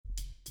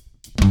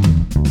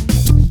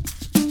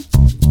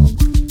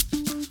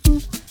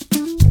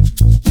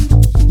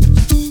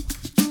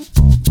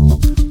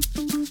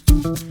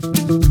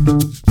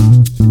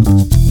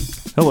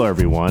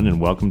everyone,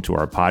 and welcome to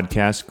our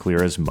podcast,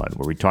 Clear as Mud,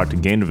 where we talk to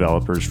game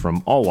developers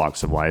from all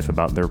walks of life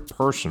about their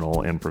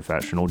personal and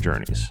professional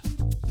journeys.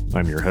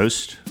 I'm your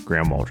host,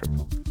 Graham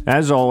Waldrop.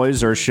 As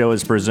always, our show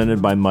is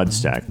presented by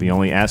Mudstack, the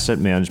only asset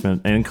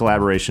management and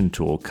collaboration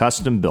tool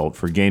custom built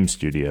for game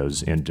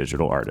studios and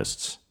digital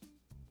artists.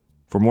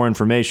 For more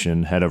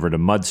information, head over to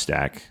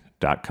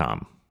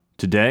mudstack.com.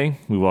 Today,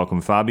 we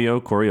welcome Fabio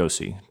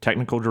Corrirossi,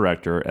 Technical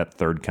Director at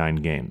Third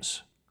Kind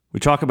Games. We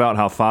talk about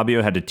how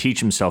Fabio had to teach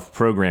himself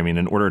programming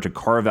in order to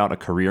carve out a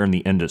career in the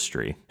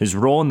industry, his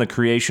role in the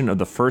creation of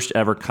the first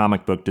ever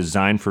comic book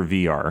designed for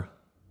VR,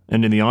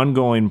 and in the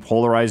ongoing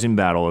polarizing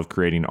battle of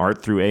creating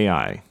art through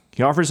AI.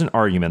 He offers an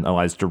argument that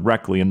lies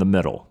directly in the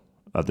middle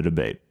of the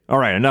debate. All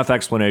right, enough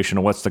explanation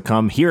of what's to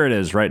come. Here it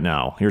is right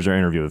now. Here's our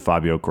interview with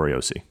Fabio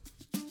Corrirossi.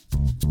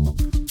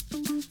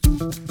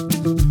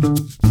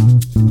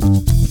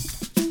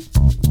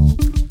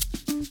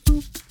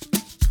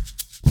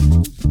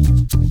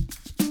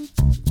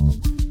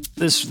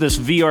 This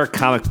VR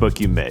comic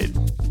book you made,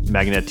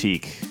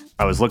 Magnetique,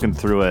 I was looking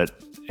through it,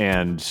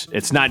 and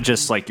it's not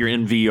just like you're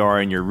in VR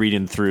and you're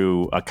reading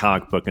through a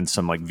comic book in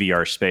some like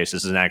VR space.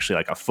 This is actually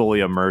like a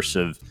fully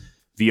immersive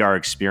VR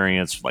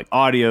experience, like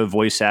audio,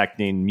 voice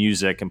acting,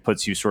 music, and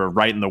puts you sort of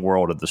right in the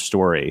world of the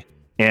story.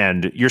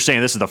 And you're saying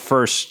this is the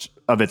first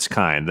of its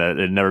kind, that it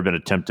had never been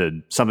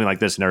attempted, something like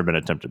this had never been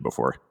attempted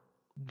before.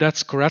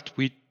 That's correct.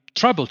 We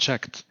trouble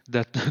checked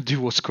that it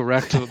was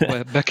correct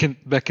back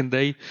in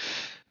day.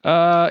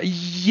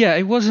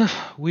 It was a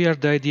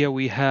weird idea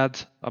we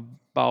had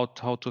about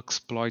how to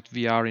exploit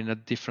VR in a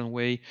different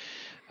way.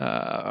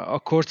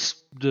 Of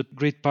course, the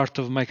great part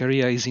of my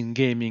career is in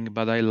gaming,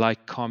 but I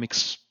like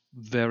comics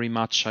very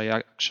much. I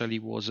actually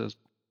was a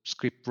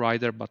script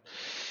writer, but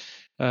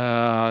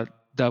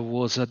that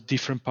was a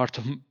different part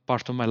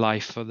of my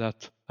life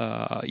that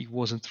it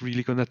wasn't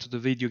really connected to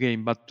the video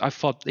game. But I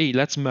thought, hey,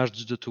 let's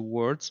merge the two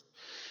worlds,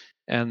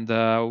 and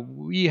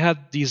we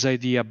had this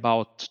idea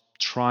about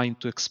trying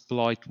to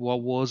exploit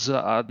what was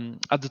at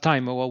the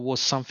time what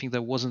was something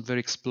that wasn't very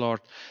explored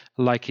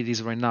like it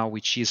is right now,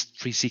 which is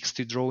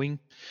 360 drawing.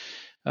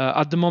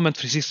 At the moment,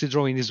 360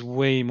 drawing is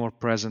way more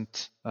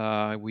present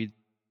with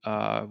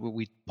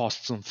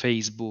posts on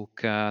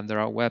Facebook, and there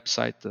are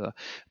websites,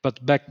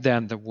 but back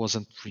then there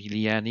wasn't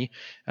really any,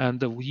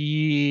 and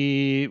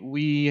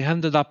we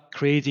ended up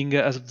creating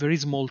a very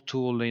small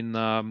tool in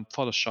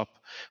Photoshop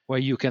where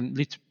you can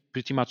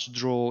pretty much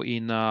draw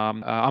in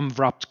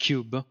unwrapped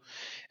cube,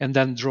 and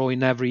then draw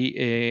in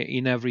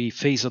every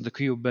face of the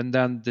cube, and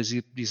then this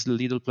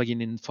little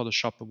plugin in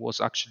Photoshop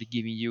was actually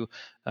giving you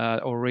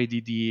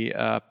already the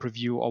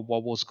preview of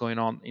what was going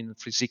on in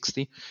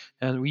 360,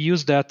 and we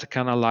used that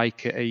kind of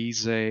like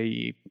as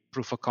a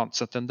proof of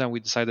concept, and then we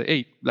decided,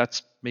 hey,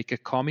 let's make a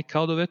comic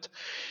out of it.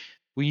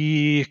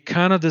 We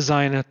kind of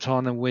designed it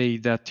on a way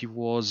that it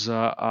was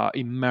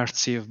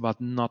immersive, but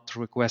not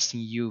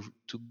requesting you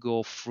to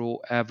go through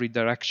every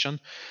direction.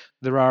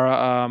 There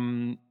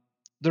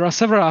are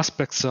several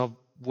aspects of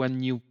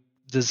when you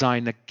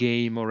design a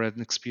game or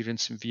an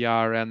experience in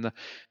VR, and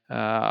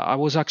I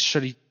was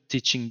actually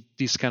teaching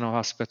these kind of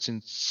aspects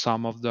in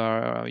some of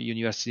the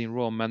university in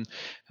Rome, and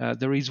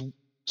there is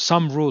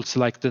some rules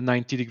like the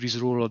 90 degrees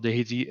rule or the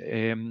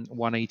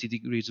 180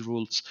 degrees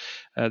rules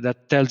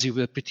that tells you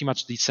that pretty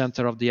much the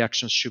center of the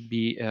action should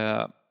be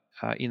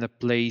in a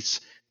place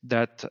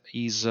that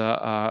is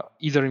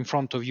either in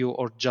front of you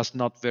or just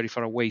not very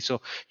far away.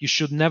 So you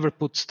should never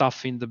put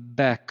stuff in the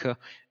back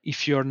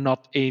if you're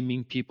not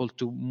aiming people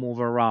to move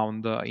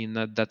around in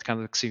that kind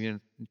of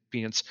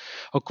experience.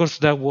 Of course,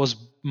 that was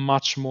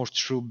much more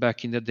true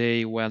back in the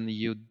day when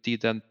you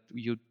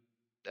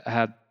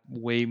had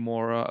way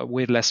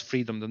less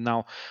freedom than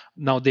now.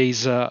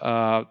 Nowadays,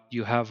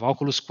 you have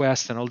Oculus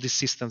Quest and all these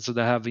systems that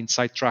have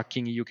inside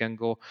tracking. You can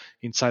go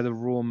inside a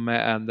room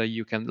and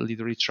you can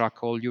literally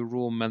track all your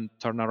room and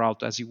turn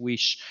around as you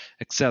wish,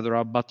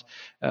 etc. But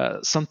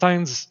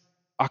sometimes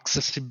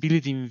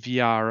accessibility in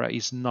VR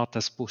is not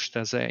as pushed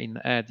as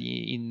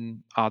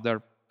in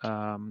other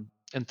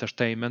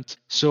entertainment.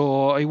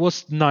 So it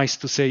was nice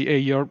to say, hey,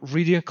 you're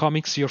reading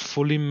comics, you're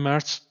fully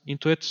immersed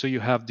into it, so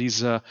you have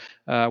this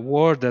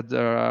world that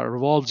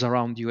revolves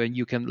around you, and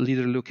you can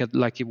literally look at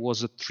like it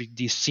was a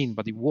 3D scene,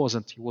 but it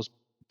wasn't. It was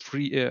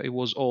it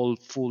was all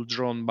full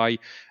drawn by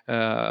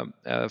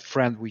a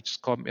friend, which is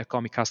a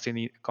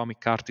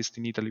comic artist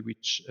in Italy,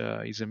 which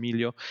is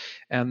Emilio,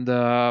 and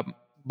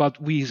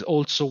but we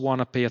also want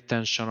to pay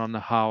attention on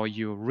how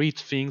you read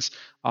things,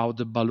 how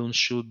the balloon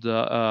should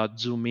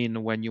zoom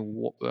in when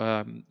you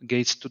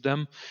gaze to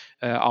them,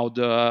 how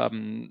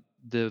the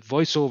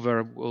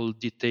voiceover will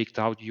detect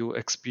how you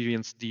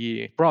experience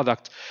the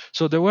product.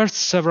 So there were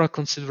several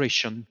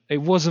considerations.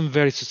 It wasn't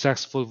very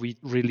successful. We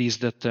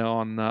released it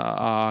on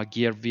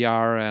Gear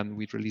VR, and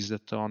we released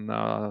it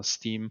on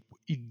Steam.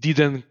 It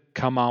didn't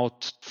come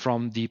out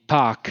from the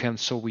pack, and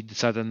so we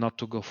decided not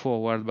to go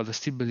forward, but I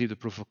still believe the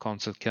proof of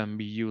concept can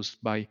be used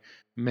by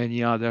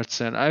many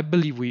others, and I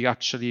believe we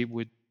actually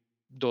with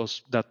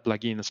that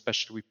plugin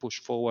especially, we push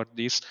forward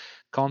this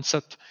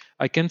concept.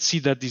 I can see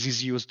that this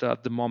is used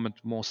at the moment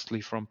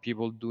mostly from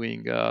people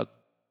doing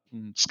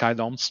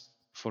skydomes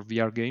for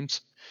VR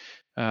games,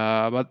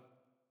 but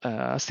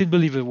I still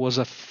believe it was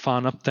a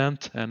fun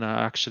attempt, and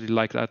I actually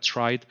like that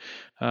tried.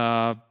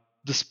 Uh,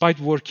 Despite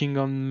working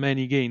on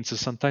many games,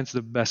 sometimes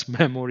the best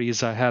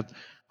memories I had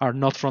are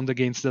not from the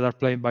games that are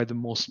played by the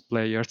most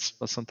players,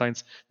 but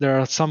sometimes there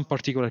are some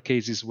particular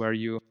cases where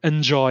you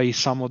enjoy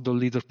some of the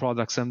little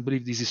products, and I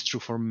believe this is true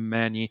for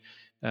many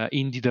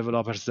indie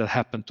developers that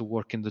happen to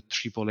work in the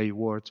AAA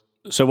world.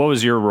 So, what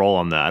was your role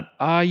on that?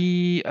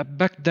 I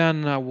back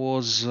then I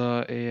was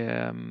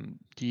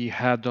the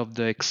head of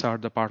the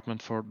XR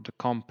department for the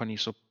company,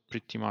 so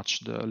pretty much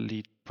the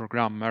lead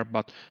programmer.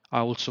 But I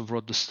also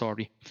wrote the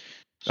story,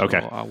 so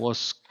Okay. I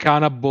was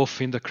kind of both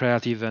in the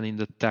creative and in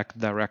the tech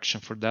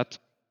direction for that,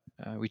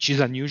 which is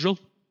unusual,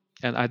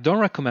 and I don't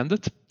recommend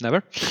it,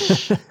 never.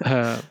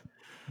 Uh,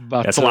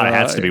 That's but a lot of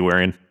hats to be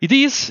wearing. it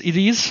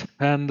is,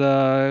 and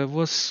it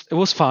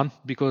was fun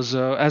because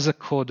as a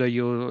coder,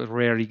 you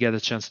rarely get a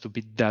chance to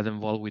be that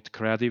involved with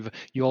creative.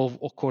 You all,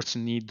 of course,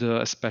 need,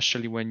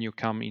 especially when you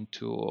come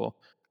into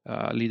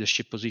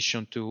leadership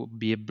position, to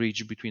be a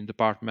bridge between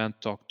department,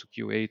 talk to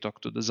QA,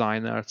 talk to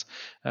designers,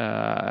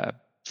 uh,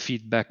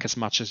 feedback as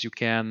much as you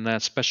can,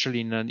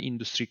 especially in an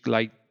industry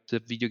like the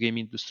video game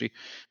industry,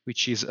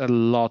 which is a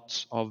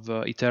lot of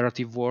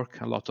iterative work,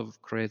 a lot of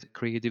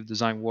creative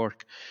design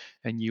work,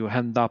 and you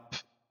end up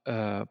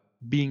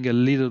being a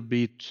little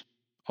bit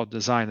of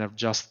designer,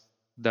 just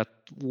that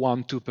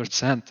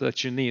 1-2%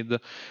 that you need.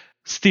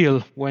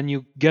 Still, when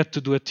you get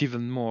to do it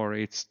even more,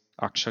 it's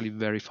actually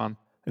very fun.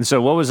 And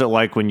so, what was it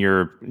like when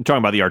you're talking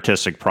about the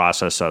artistic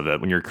process of it,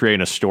 when you're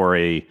creating a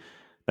story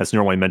that's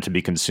normally meant to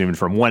be consumed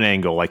from one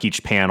angle, like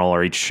each panel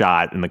or each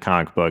shot in the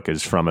comic book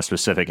is from a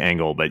specific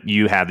angle, but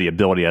you have the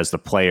ability as the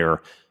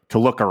player to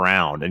look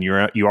around, and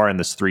you are in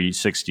this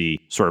 360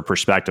 sort of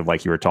perspective,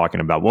 like you were talking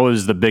about. What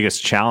was the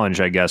biggest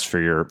challenge, I guess, for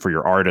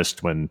your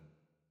artist when?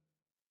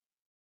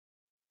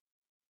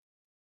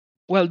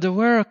 Well, there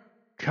were a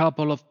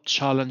couple of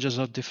challenges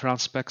of different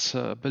aspects.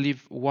 I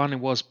believe one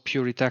was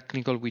purely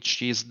technical,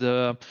 which is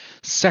the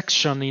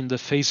section in the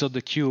face of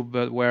the cube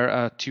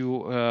where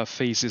two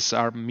faces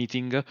are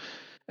meeting.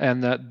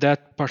 And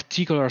that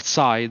particular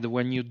side,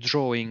 when you're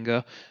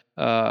drawing,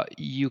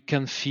 you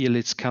can feel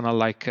it's kind of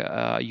like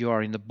you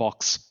are in a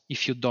box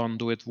if you don't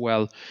do it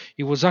well.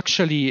 It was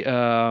actually,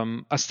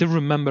 I still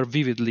remember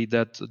vividly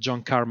that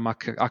John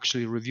Carmack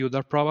actually reviewed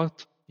our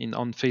product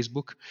on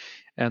Facebook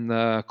and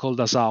called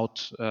us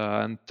out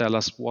and tell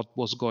us what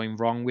was going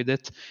wrong with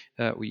it.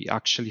 We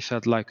actually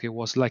felt like it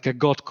was like a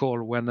god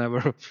call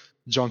whenever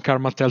John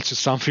Karma tells you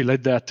something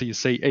like that. You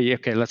say, "Hey,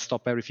 okay, let's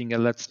stop everything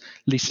and let's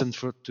listen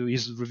to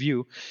his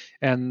review."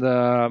 And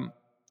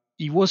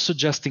he was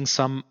suggesting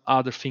some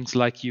other things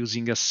like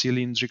using a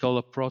cylindrical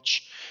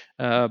approach,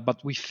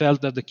 but we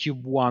felt that the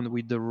cube one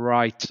with the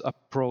right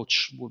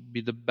approach would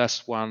be the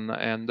best one.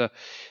 And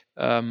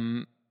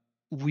um,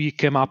 we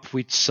came up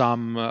with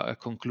some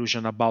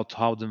conclusion about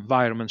how the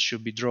environment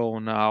should be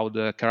drawn, how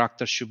the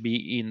character should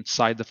be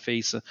inside the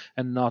face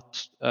and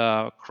not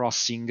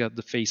crossing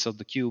the face of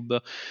the cube.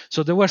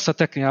 So there were some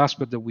technical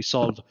aspects that we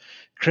solved.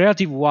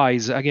 Creative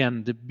wise,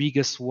 again, the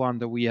biggest one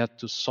that we had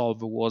to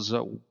solve was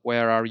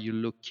where are you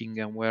looking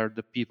and where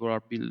the people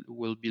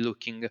will be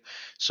looking.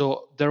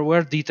 So there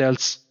were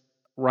details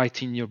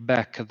right in your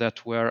back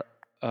that were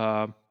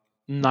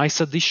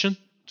nice addition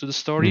to the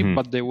story, Mm-hmm.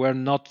 but they were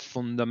not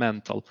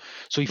fundamental.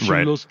 So if you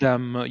Right. lose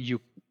them, you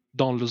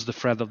don't lose the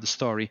thread of the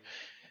story.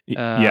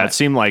 Yeah, Uh, it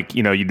seemed like,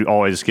 you'd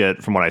always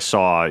get, from what I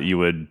saw, you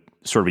would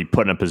sort of be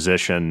put in a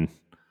position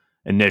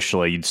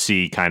initially, you'd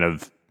see kind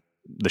of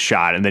the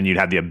shot, and then you'd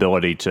have the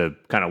ability to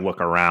kind of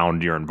look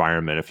around your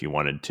environment if you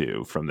wanted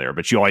to from there.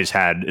 But you always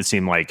had, it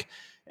seemed like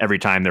every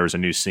time there was a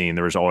new scene,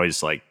 there was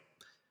always like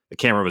the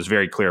camera was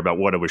very clear about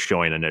what it was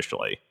showing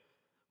initially,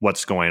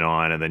 what's going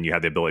on, and then you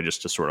have the ability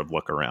just to sort of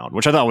look around,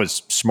 which I thought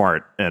was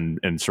smart and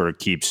sort of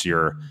keeps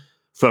your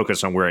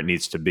focus on where it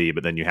needs to be,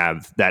 but then you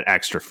have that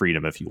extra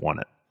freedom if you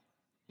want it.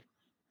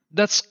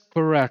 That's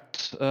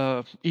correct.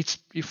 It's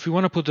if you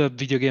want to put a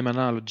video game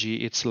analogy,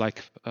 it's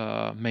like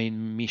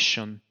main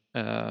mission,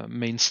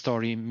 main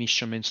story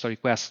mission, main story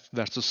quest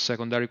versus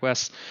secondary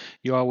quest.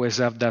 You always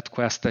have that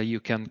quest that you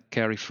can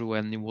carry through,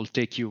 and it will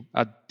take you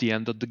at the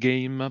end of the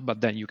game.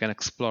 But then you can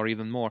explore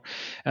even more.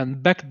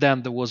 And back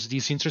then there was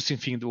this interesting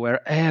thing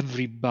where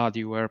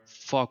everybody were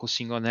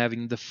focusing on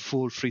having the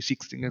full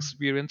 360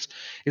 experience.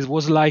 It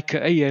was like,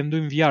 hey, I'm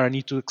doing VR, I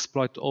need to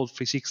exploit all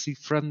 360.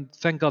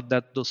 Thank God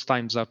that those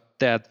times are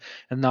dead.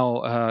 And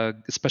now,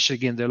 especially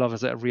game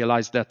developers that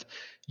realize that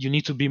you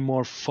need to be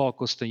more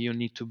focused and you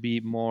need to be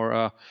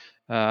more.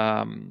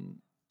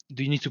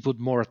 Do you need to put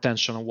more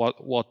attention on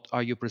what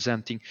are you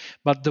presenting?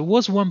 But there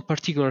was one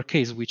particular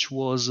case which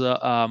was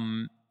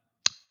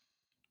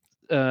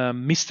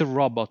Mr.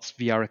 Robot's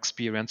VR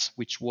experience,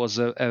 which was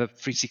a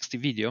 360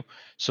 video.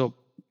 So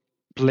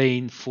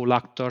playing full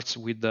actors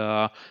with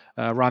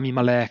Rami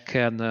Malek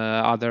and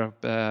other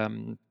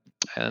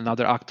and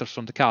other actors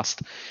from the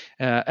cast.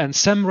 And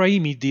Sam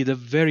Raimi did a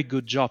very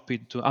good job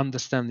into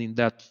understanding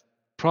that,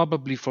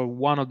 probably for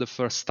one of the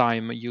first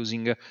time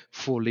using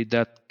fully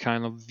that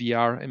kind of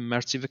VR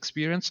immersive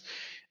experience.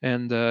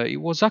 And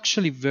it was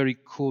actually very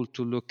cool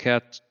to look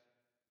at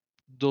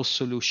those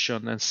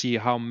solutions and see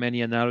how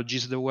many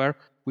analogies there were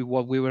with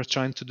what we were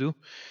trying to do.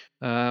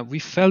 We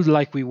felt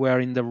like we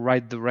were in the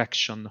right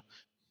direction.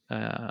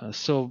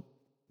 So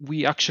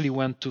we actually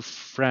went to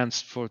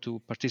France to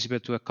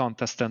participate to a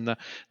contest, and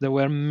there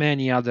were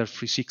many other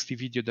 360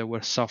 video that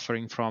were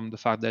suffering from the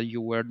fact that you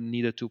were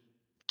needed to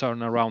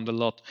turn around a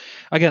lot.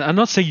 Again, I'm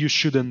not saying you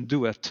shouldn't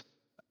do it.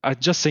 I'm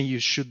just saying you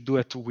should do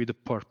it with a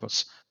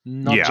purpose,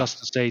 not Yeah. just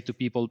to say to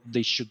people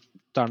they should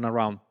turn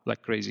around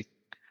like crazy.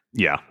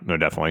 Yeah. No,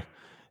 definitely.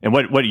 And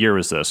what year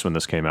was this when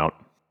this came out?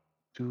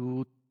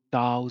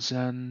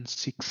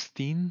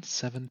 2016, Oh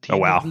 17, I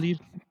wow. believe.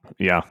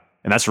 Yeah.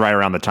 And that's right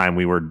around the time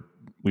we were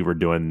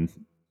doing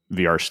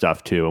VR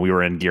stuff too, and we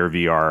were in Gear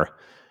VR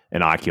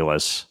and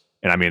Oculus.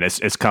 And I mean,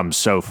 it's come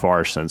so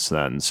far since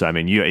then. So I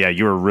mean,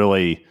 you were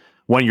really,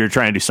 one, you're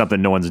trying to do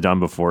something no one's done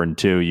before, and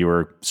two, you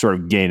were sort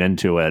of getting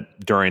into it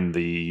during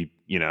the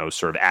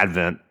sort of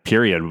advent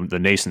period, the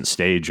nascent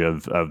stage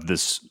of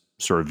this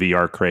sort of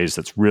VR craze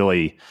that's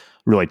really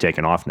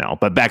taken off now.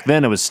 But back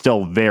then, it was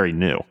still very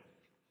new.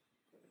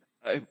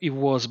 It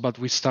was, but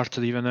we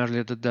started even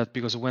earlier than that,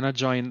 because when I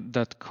joined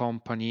that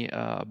company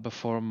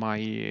before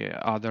my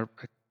other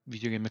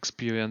video game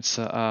experience,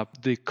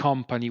 the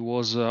company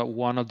was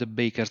one of the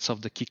bakers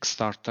of the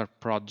Kickstarter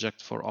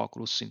project for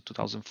Oculus in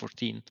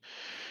 2014.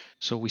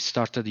 So we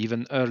started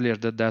even earlier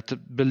than that.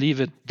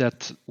 Believe it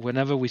that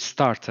whenever we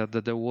started,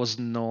 that there was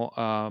no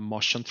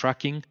motion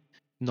tracking,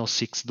 no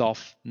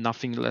 6DoF,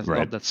 nothing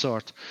Right. of that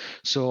sort.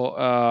 So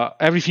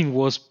everything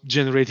was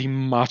generating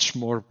much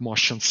more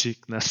motion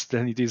sickness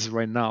than it is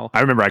right now.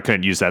 I remember I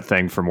couldn't use that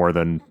thing for more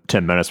than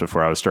 10 minutes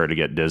before I was starting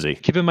to get dizzy.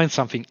 Keep in mind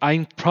something.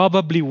 I'm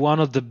probably one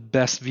of the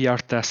best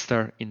VR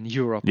tester in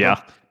Europe.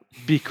 Yeah.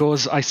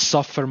 Because I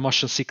suffer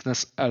motion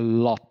sickness a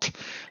lot.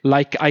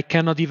 Like, I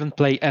cannot even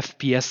play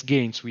FPS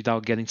games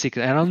without getting sick.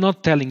 And I'm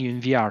not telling you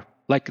in VR,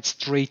 like it's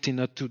straight in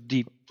a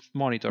 2D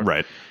monitor.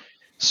 Right.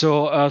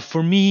 So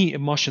for me,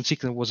 motion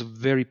sickness was a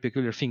very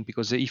peculiar thing,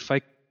 because if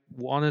I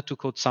wanted to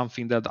code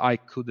something that I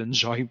could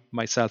enjoy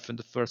myself in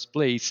the first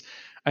place,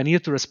 I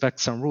needed to respect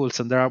some rules,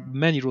 and there are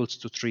many rules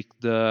to trick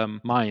the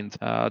mind.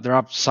 There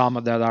are some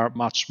that are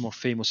much more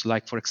famous,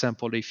 like, for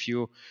example, if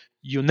you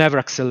never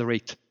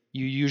accelerate,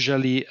 you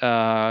usually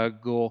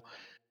go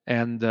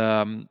and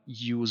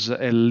use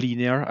a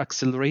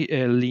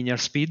linear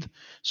speed.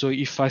 So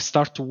if I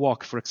start to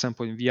walk, for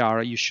example, in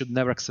VR, you should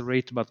never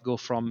accelerate, but go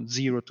from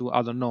 0 to,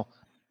 I don't know,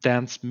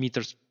 10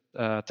 meters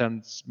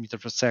 10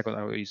 meters per second.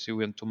 I is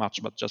even too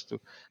much, but just to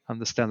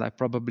understand, I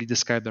probably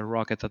described a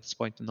rocket at this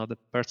point, not a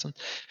person,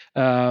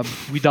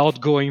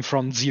 without going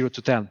from 0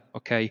 to 10.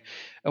 Okay,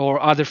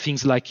 or other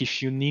things, like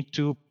if you need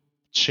to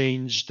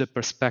change the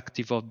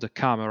perspective of the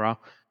camera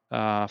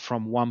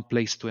from one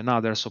place to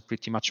another, so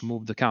pretty much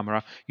move the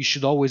camera, you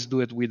should always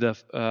do it with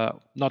a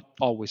not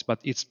always, but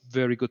it's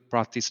very good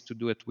practice to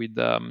do it with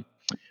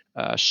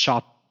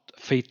shot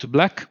fade to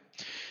black,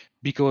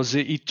 because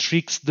it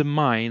tricks the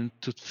mind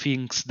to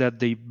think that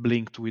they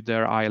blinked with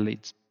their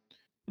eyelids.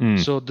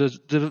 So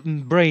the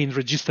brain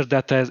registers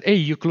that as, hey,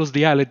 you close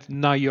the eyelid,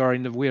 now you are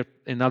in a weird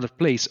another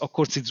place. Of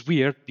course, it's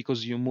weird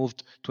because you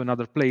moved to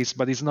another place,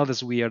 but it's not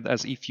as weird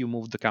as if you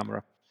moved the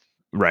camera.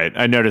 Right.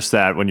 I noticed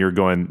that when you were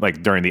going,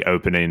 like, during the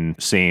opening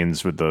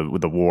scenes with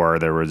the war,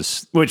 there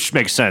was, which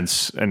makes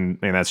sense, and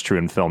that's true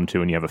in film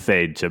too. When you have a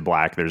fade to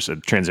black, there's a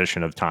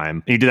transition of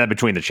time. And you do that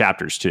between the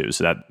chapters too,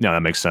 so that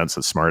makes sense.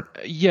 That's smart.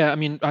 Yeah, I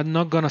mean, I'm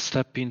not gonna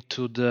step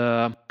into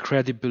the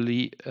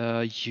incredibly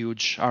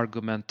huge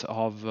argument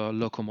of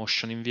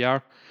locomotion in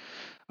VR.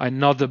 I'm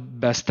not the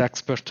best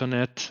expert on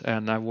it,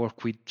 and I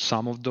work with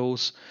some of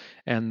those.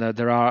 And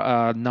there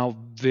are now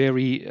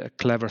very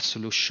clever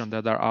solutions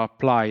that are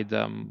applied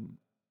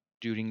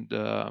during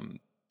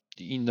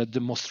in the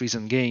most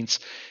recent gains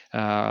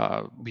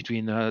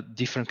between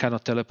different kind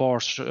of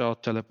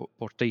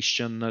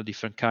teleportation,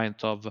 different kind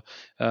of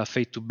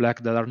fade to black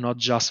that are not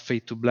just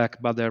fade to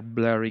black, but they're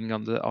blurring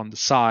on the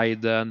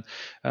side. And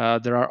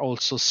there are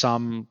also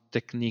some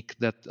technique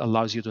that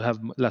allows you to have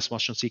less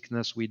motion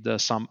sickness with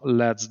some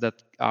LEDs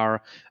that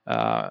are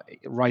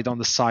right on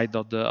the side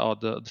of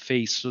the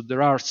face. So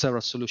there are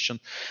several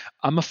solutions.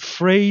 I'm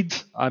afraid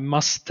I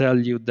must tell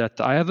you that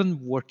I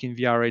haven't worked in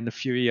VR in a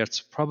few years.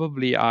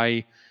 Probably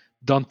I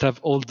don't have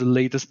all the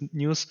latest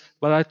news,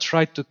 but I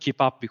tried to keep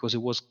up because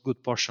it was a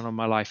good portion of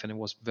my life and it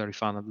was very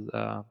fun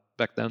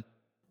back then.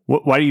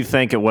 Why do you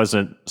think it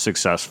wasn't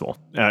successful?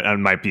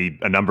 And might be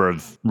a number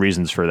of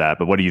reasons for that,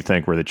 but what do you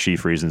think were the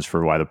chief reasons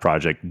for why the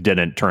project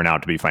didn't turn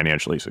out to be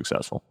financially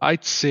successful?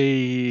 I'd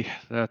say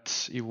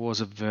that it was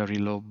a very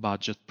low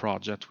budget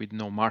project with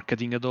no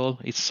marketing at all.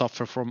 It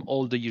suffered from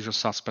all the usual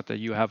suspect that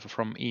you have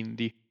from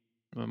indie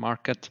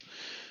market.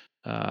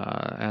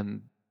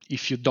 And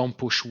if you don't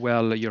push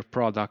well your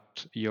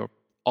product, you're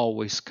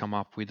always come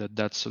up with a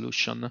dead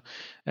solution.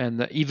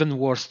 And even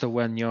worse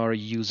when your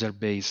user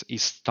base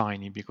is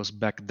tiny, because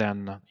back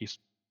then it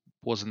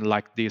wasn't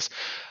like this.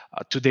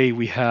 Today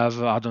we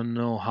have, I don't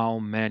know how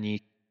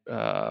many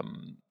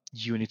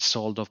units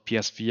sold of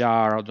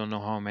PSVR, I don't know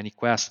how many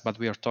quests, but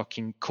we are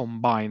talking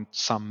combined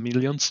some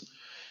millions.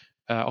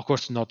 Of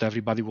course, not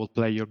everybody will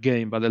play your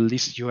game, but at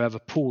least you have a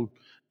pool.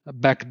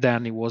 Back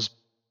then it was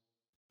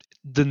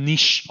the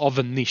niche of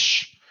a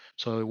niche.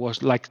 So it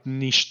was like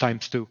niche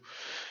times two.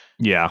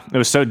 Yeah, it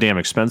was so damn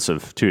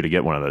expensive too to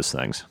get one of those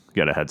things.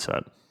 Get a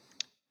headset.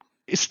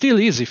 It still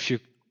is if you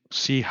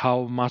see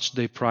how much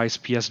they price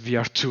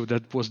PSVR 2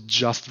 that was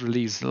just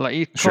released. Like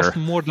it cost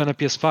Sure. more than a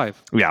PS5.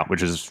 Yeah,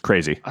 which is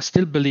crazy. I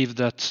still believe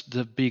that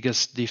the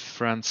biggest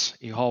difference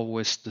is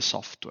always the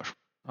software.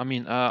 I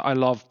mean, I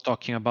love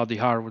talking about the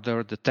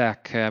hardware, the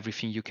tech,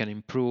 everything you can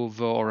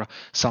improve, or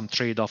some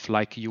trade-off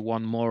like you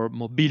want more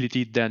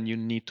mobility, then you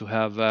need to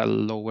have a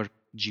lower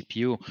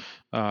GPU,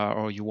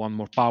 or you want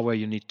more power,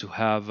 you need to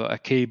have a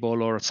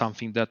cable or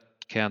something that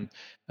can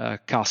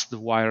cast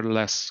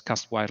wireless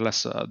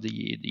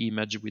the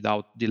image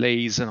without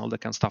delays and all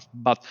that kind of stuff.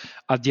 But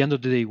at the end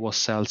of the day, what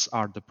sells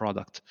are the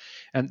product.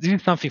 And this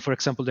is something, for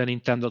example, that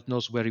Nintendo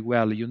knows very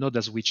well. You know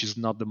that Switch is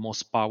not the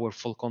most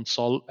powerful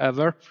console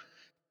ever,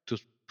 to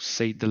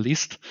say the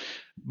least,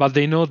 but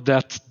they know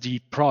that the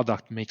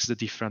product makes the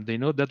difference. They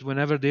know that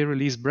whenever they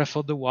release Breath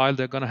of the Wild,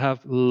 they're going to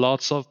have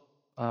lots of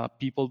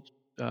people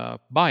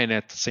buying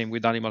it. Same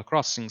with Animal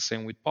Crossing,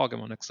 same with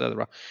Pokemon,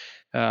 etc.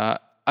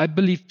 I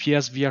believe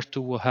PSVR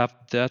 2 will have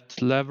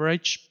that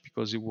leverage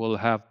because it will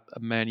have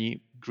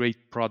many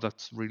great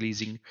products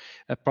releasing,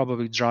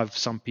 probably drive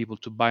some people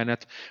to buy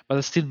it. But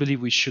I still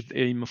believe we should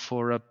aim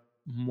for a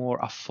more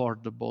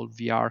affordable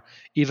VR,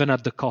 even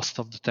at the cost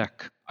of the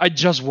tech. I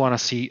just want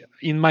to see,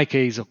 in my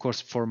case, of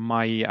course, for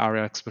my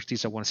area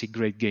expertise, I want to see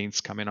great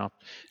gains coming up.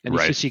 And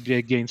if you Right. see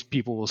great gains,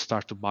 people will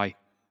start to buy.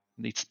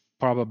 It's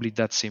probably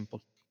that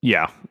simple.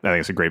 Yeah, I think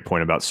it's a great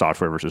point about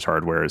software versus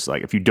hardware. Is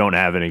like if you don't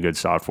have any good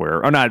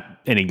software, or not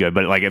any good,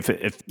 but like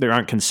if there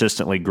aren't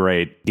consistently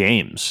great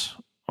games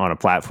on a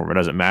platform, it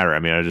doesn't matter. I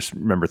mean, I just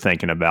remember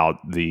thinking about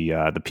the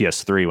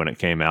PS3 when it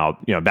came out.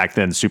 You know, back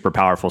then, super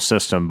powerful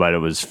system, but it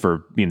was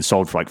for being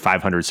sold for like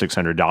 $500,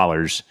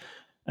 $600,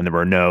 and there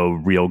were no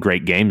real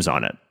great games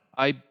on it.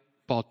 I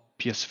bought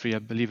PS3, I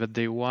believe, at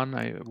day one.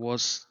 I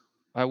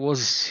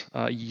was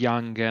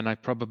young, and I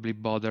probably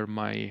bothered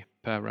my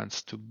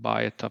parents to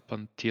buy it up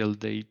until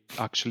they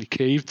actually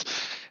caved.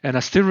 And I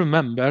still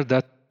remember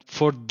that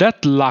for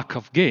that lack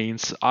of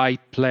gains, I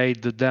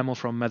played the demo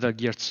from Metal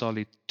Gear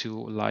Solid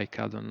 2, like,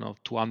 I don't know,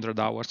 200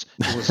 hours.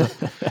 It was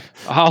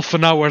a half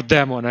an hour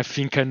demo, and I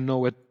think I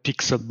know it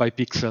pixel by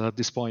pixel at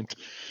this point.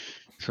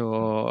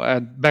 So,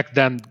 and back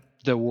then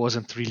there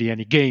wasn't really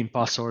any game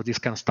pass or this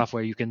kind of stuff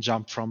where you can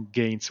jump from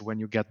games when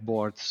you get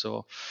bored. So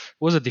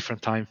it was a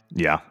different time.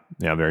 Yeah,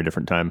 yeah, very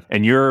different time.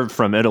 And you're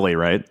from Italy,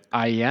 right?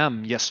 I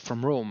am, yes,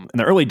 from Rome. In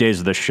the early days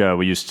of this show,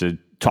 we used to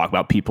talk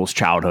about people's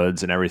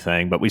childhoods and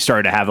everything, but we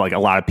started to have like a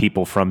lot of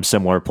people from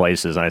similar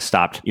places, and I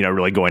stopped,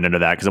 really going into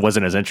that because it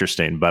wasn't as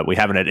interesting. But we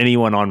haven't had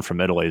anyone on from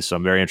Italy, so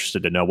I'm very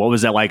interested to know what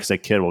was that like as a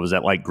kid. What was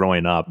that like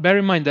growing up? Bear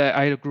in mind that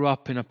I grew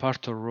up in a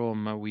part of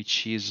Rome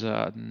which is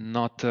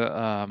not,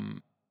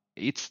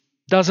 it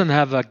doesn't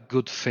have a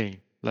good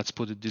fame. Let's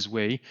put it this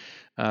way,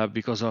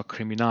 because of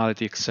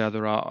criminality,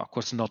 etc. Of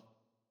course, not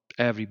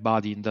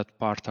everybody in that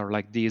part are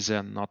like this,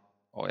 and not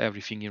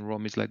everything in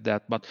Rome is like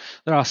that. But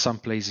there are some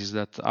places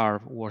that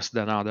are worse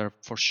than other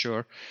for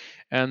sure.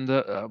 And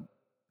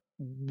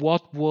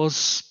what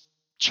was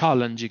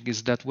challenging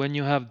is that when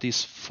you have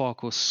this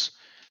focus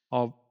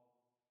of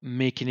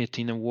making it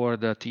in a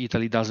world that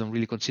Italy doesn't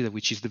really consider,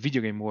 which is the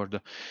video game world,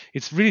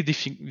 it's really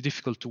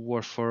difficult to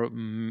work for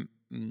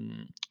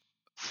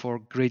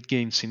great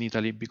games in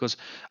Italy, because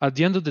at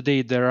the end of the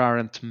day there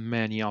aren't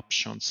many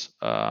options.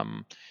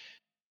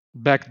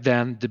 Back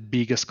then, the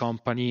biggest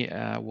company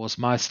was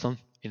Milestone.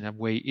 In a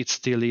way, it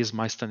still is.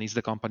 Milestone is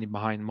the company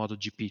behind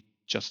MotoGP,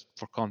 just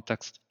for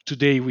context.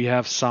 Today, we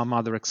have some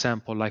other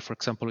example, like, for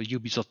example,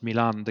 Ubisoft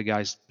Milan, the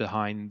guys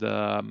behind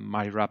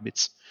Mario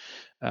Rabbids.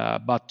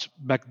 But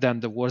back then,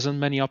 there wasn't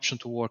many option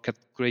to work at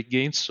great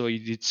games, so you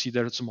did see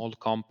there small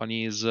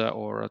companies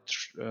or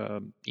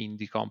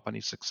indie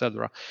companies,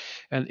 etc.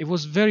 And it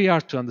was very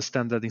hard to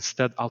understand that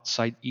instead,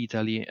 outside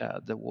Italy,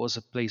 there was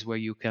a place where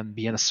you can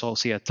be an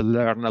associate,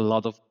 learn a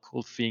lot of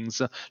cool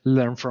things,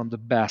 learn from the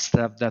best,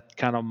 have that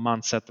kind of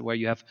mindset where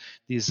you have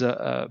this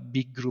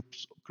big group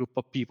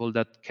of people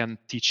that can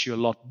teach you a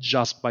lot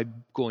just by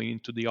going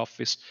into the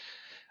office.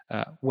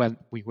 When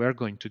we were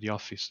going to the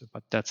office,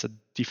 but that's a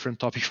different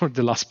topic for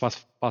the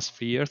past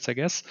 3 years, I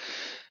guess.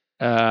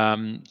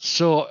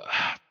 So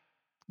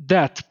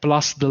that,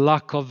 plus the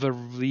lack of a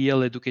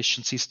real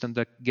education system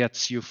that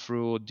gets you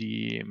through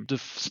the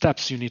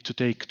steps you need to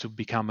take to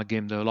become a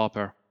game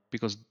developer,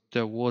 because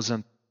there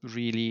wasn't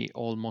really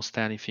almost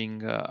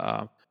anything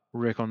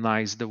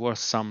recognize. There were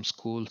some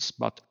schools,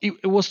 but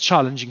it was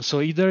challenging.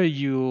 So either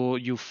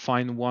you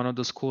find one of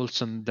the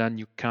schools and then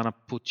you kind of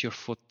put your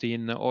foot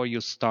in, or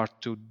you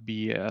start to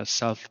be a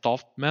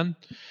self-taught man.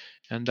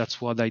 And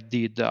that's what I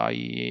did.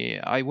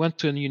 I went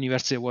to a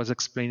university that was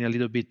explaining a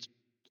little bit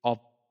of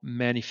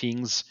many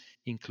things,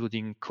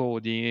 including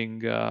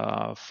coding,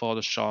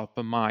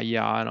 Photoshop,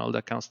 Maya, and all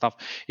that kind of stuff.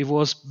 It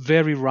was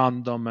very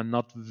random and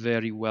not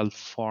very well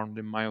formed,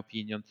 in my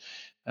opinion.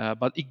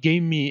 But it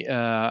gave me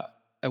a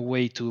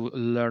way to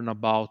learn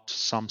about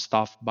some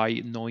stuff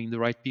by knowing the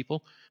right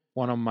people.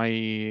 One of my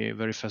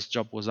very first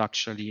job was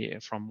actually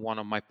from one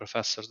of my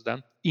professors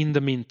then. In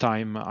the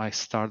meantime, I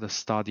started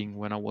studying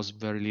when I was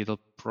very little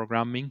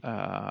programming.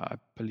 I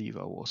believe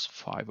I was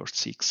 5 or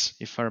 6,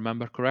 if I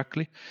remember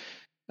correctly.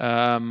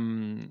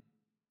 And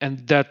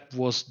that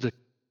was the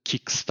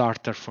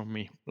kickstarter for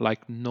me,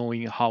 like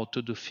knowing how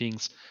to do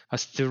things. I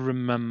still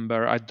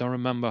remember, I don't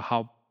remember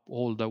how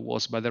old I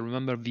was, but I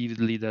remember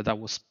vividly that I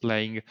was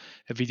playing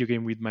a video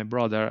game with my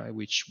brother,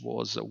 which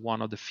was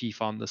one of the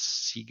FIFA on the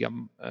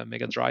Sega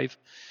Mega Drive.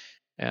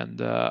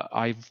 And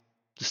I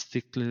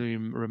distinctly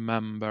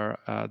remember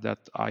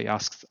that I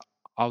asked,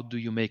 how do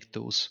you make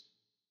those,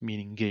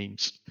 meaning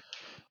games?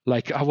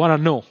 Like, I want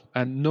to know,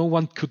 and no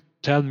one could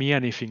tell me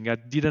anything. I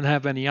didn't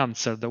have any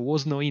answer. There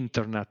was no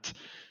internet.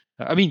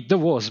 I mean, there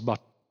was, but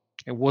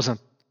it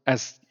wasn't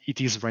as it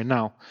is right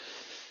now.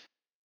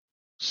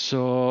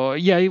 So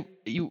yeah,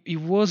 it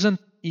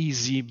wasn't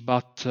easy,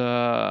 but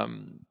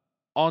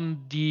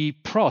on the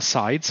pro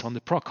sides, on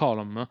the pro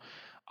column,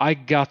 I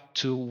got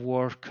to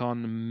work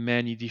on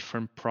many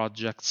different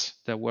projects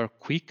that were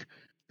quick.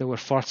 That were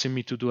forcing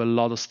me to do a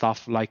lot of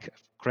stuff like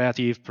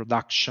creative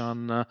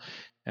production.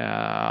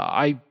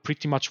 I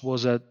pretty much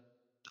was a,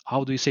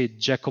 how do you say,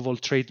 jack of all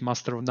trades,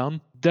 master of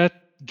none. That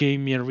gave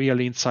me a real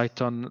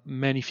insight on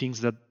many things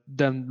that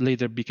then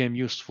later became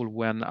useful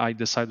when I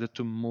decided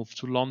to move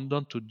to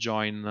London to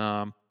join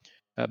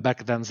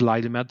back then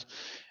Slidemed,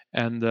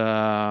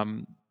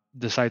 and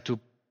decide to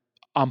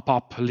amp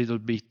up a little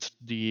bit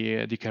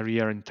the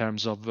career in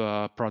terms of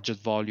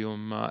project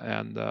volume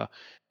and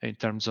in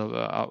terms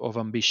of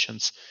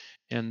ambitions.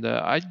 And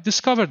I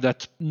discovered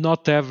that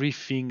not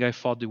everything I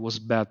thought it was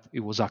bad,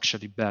 it was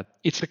actually bad.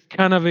 It's a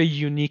kind of a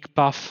unique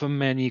path.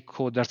 Many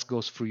coders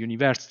goes through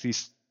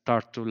universities,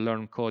 start to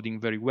learn coding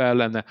very well,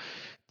 and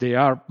they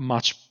are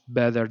much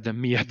better than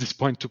me at this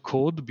point to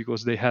code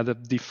because they had a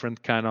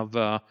different kind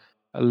of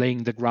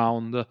laying the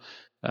ground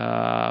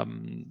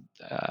um,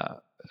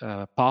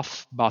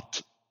 path.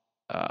 But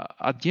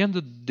at the end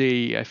of the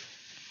day, I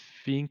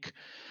think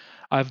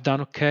I've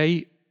done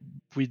okay,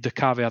 with the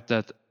caveat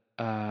that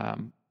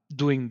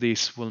doing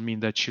this will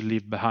mean that you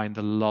leave behind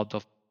a lot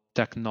of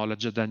tech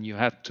knowledge that then you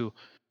had to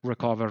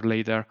recover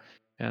later.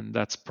 And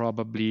that's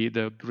probably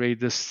the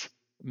greatest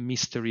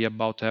mystery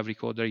about every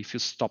coder. If you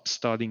stop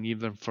studying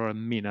even for a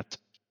minute,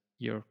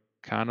 you're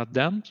kind of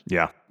damned.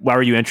 Yeah. Why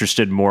were you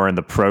interested more in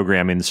the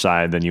programming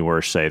side than you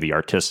were, say, the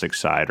artistic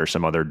side or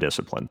some other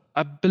discipline?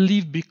 I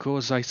believe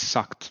because I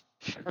sucked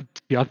at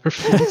the other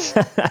things.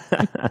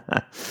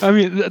 I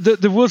mean,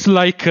 there was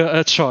like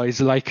a choice.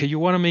 Like, you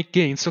want to make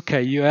games,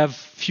 okay? You have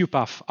few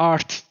paths: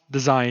 art,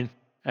 design,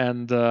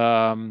 and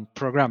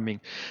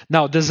programming.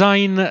 Now,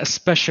 design,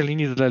 especially in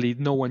Italy,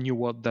 no one knew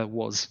what that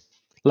was.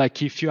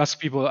 Like, if you ask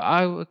people,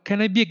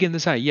 can I be a game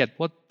designer? Yet,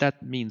 what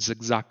that means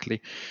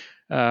exactly?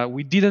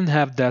 We didn't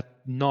have that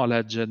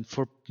knowledge, and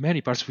for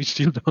many parts, we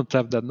still don't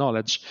have that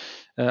knowledge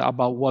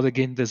about what a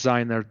game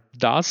designer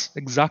does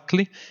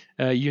exactly.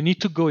 You need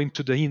to go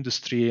into the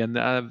industry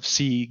and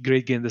see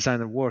great game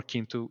designer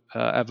working to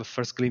have a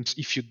first glimpse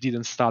if you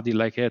didn't study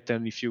like it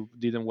and if you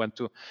didn't went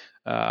to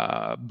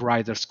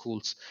brighter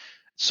schools.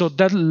 So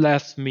that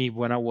left me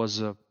when I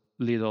was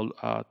little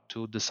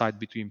to decide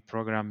between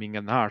programming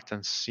and art.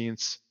 And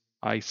since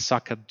I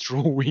suck at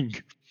drawing,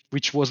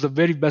 which was the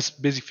very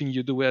best basic thing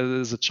you do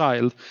as a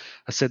child,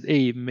 I said,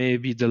 hey,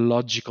 maybe the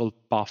logical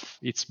path,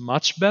 it's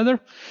much better.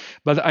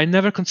 But I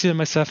never consider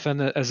myself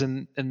as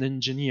an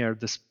engineer,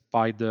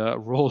 despite the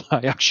role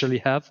I actually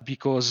have,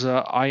 because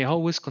I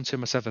always consider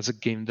myself as a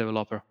game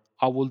developer.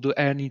 I will do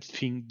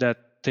anything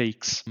that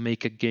takes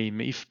make a game.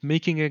 If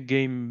making a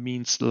game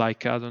means,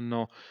 like, I don't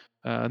know,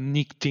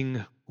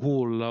 knitting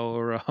wool,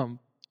 or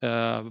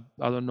I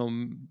don't know,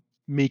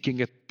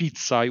 making a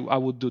pizza, I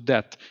would do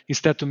that.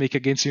 Instead, to make a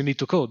game, so you need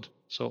to code.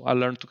 So I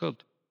learned to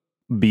code.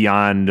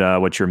 Beyond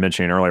what you were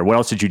mentioning earlier, what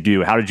else did you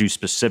do? How did you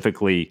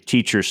specifically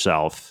teach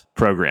yourself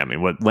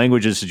programming? What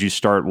languages did you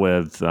start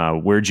with?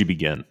 Where'd you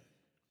begin?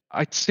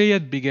 I'd say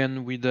I'd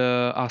begin with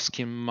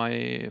asking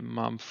my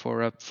mom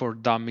for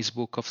Dummies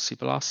book of C++.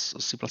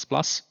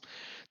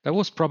 That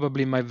was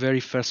probably my very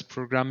first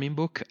programming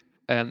book,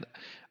 and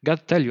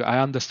gotta tell you,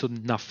 I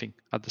understood nothing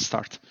at the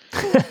start.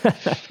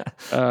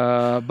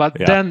 But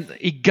Yeah. then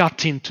it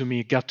got into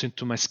me, got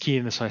into my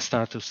skin, so I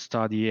started to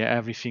study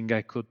everything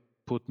I could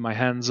put my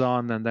hands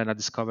on, and then I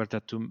discovered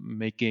that to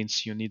make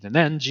games you need an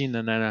engine,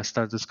 and then I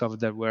started to discover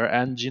there were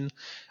engine,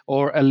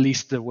 or at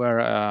least there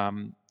were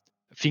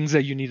things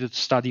that you needed to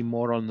study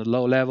more on the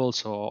low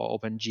levels or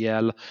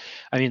OpenGL.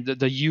 I mean,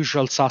 the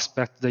usual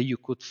suspect that you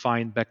could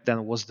find back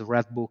then was the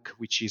Red Book,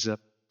 which is a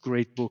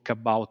great book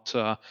about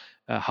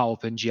how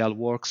OpenGL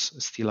works,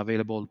 still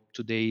available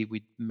today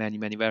with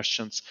many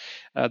versions.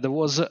 There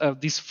was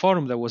this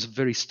forum that was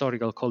very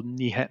historical called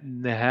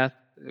Nehet.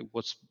 It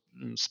was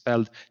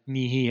spelled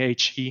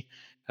Nihe.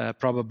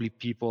 Probably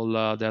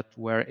people that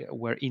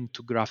were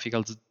into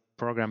graphical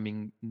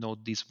programming know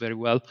this very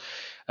well.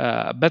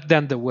 But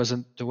then there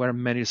weren't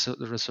many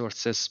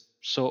resources,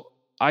 so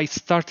I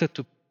started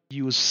to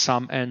use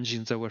some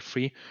engines that were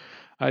free.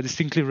 I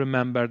distinctly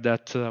remember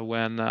that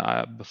when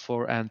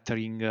before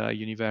entering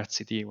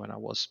university, when I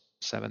was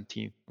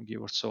 17,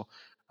 give or so,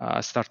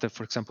 I started,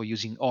 for example,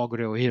 using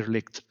Ogre or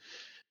Irlicht.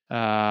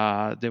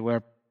 There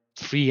were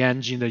free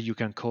engine that you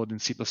can code in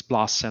C++,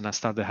 and I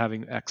started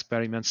having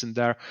experiments in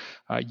there.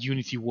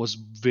 Unity was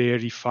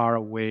very far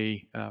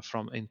away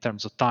from in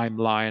terms of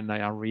timeline.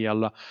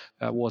 Unreal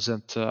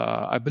wasn't.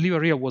 I believe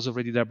Unreal was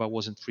already there, but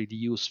wasn't really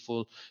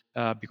useful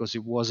because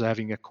it was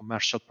having a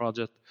commercial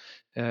project,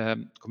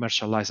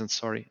 commercial license.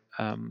 Sorry.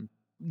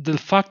 The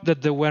fact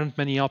that there weren't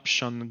many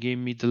options gave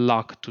me the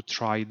luck to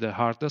try the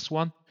hardest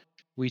one,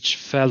 which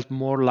felt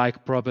more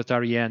like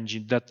proprietary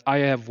engine that I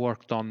have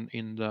worked on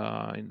in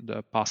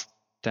the past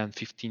 10,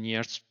 15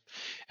 years,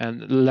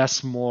 and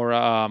less more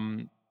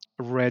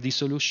ready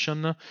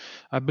solution.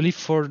 I believe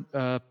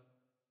for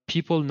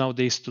people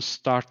nowadays to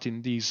start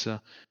in these,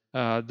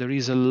 there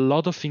is a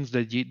lot of things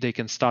that they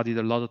can study,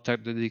 a lot of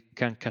tech that they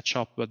can catch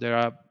up, but there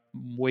are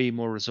way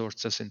more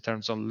resources in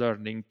terms of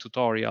learning,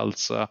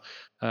 tutorials,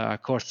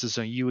 courses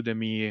on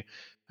Udemy.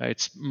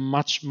 It's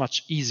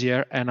much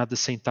easier, and at the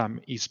same time,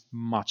 is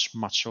much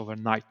of a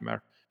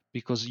nightmare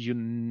because you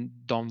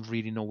don't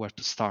really know where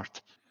to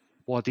start.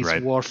 What is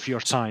Right. worth your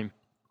time?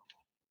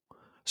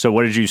 So,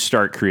 what did you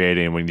start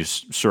creating when you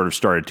sort of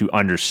started to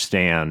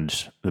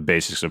understand the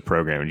basics of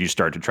programming? Did you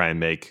start to try and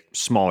make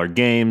smaller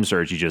games,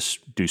 or did you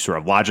just do sort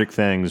of logic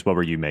things? What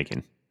were you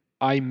making?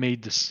 I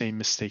made the same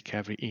mistake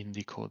every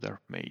indie coder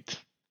made.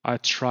 I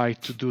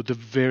tried to do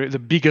the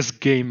biggest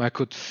game I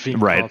could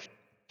think Right. of.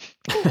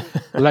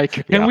 Like,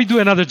 can Yeah. we do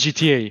another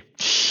GTA?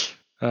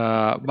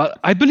 But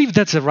I believe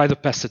that's a rite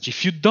of passage.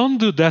 If you don't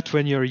do that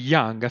when you're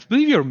young, I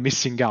believe you're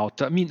missing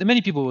out. I mean,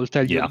 many people will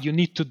tell you Yeah. you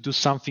need to do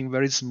something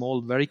very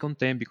small, very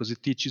contained because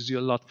it teaches you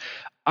a lot.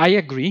 I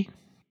agree,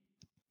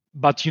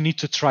 but you need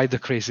to try the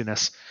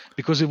craziness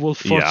because it will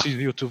Yeah. force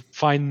you to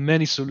find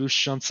many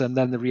solutions and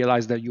then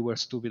realize that you were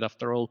stupid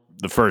after all.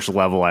 The first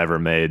level I ever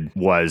made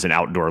was an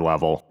outdoor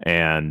level,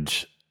 and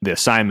the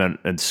assignment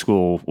at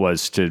school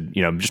was to,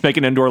 just make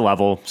an indoor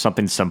level,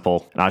 something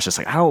simple. And I was just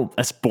like, oh,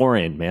 that's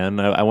boring, man.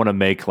 I want to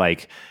make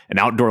like an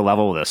outdoor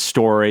level with a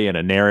story and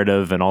a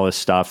narrative and all this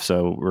stuff.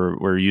 So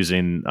we're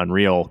using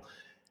Unreal.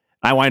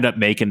 I wind up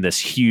making this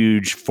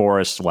huge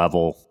forest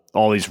level,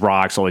 all these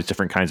rocks, all these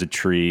different kinds of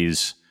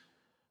trees.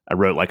 I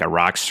wrote like a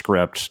rock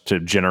script to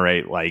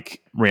generate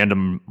like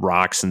random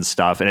rocks and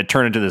stuff. And it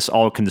turned into this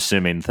all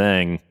consuming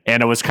thing.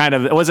 And it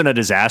wasn't a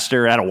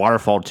disaster. It had a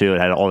waterfall too.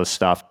 It had all this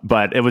stuff,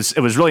 but it was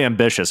really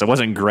ambitious. It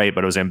wasn't great,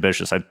 but it was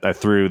ambitious. I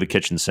threw the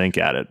kitchen sink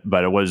at it,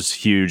 but it was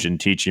huge in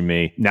teaching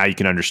me. Now you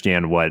can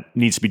understand what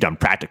needs to be done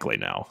practically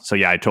now. So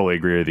yeah, I totally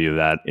agree with you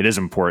that it is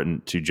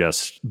important to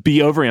just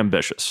be over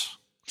ambitious.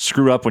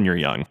 Screw up when you're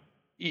young.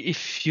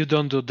 If you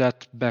don't do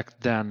that back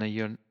then,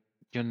 you're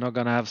not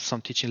gonna have some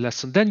teaching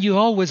lesson. Then you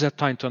always have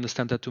time to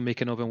understand that to make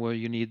an open world,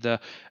 you need the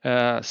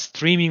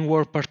streaming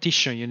world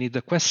partition, you need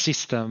the quest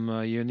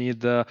system, you need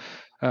the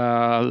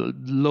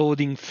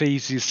loading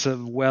phases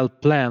well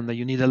planned.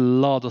 You need a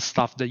lot of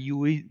stuff that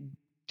you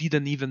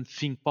didn't even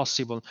think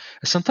possible.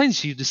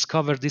 Sometimes you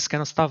discover this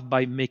kind of stuff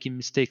by making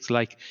mistakes,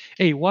 like,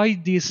 hey, why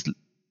this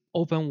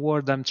open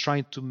world I'm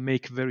trying to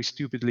make very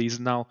stupidly is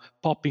now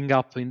popping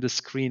up in the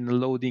screen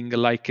loading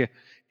like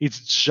it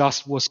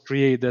just was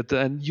created,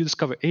 and you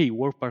discover, hey,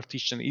 world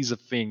partition is a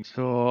thing.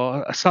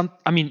 So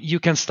I mean, you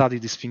can study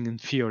this thing in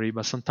theory,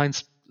 but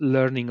sometimes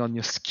learning on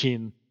your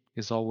skin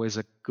is always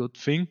a good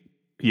thing.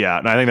 Yeah,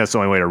 and I think that's the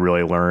only way to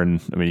really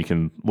learn. I mean, you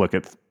can look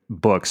at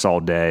books all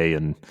day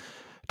and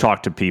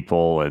talk to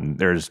people, and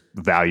there's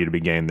value to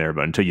be gained there.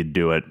 But until you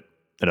do it,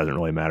 it doesn't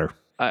really matter.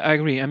 I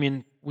agree. I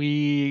mean,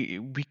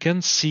 we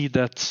can see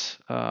that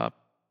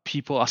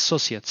people,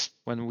 associates,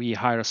 when we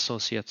hire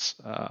associates,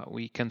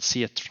 we can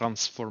see a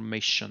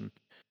transformation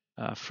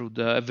through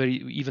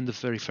even the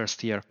very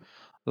first year.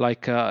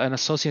 Like an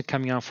associate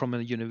coming out from a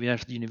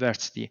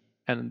university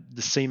and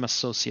the same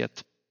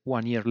associate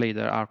 1 year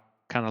later are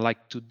kind of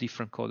like two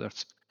different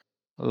coders,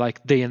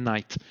 like day and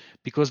night,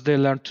 because they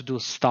learn to do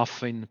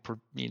stuff in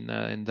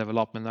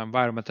development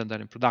environment, and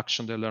then in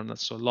production they learn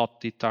so a lot.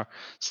 They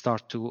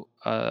start to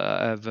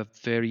have a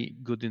very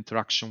good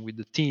interaction with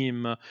the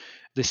team.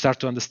 They start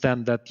to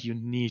understand that you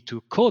need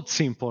to code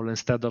simple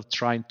instead of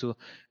trying to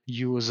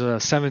use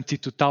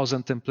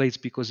 72,000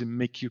 templates because it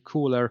make you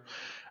cooler.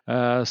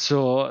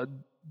 So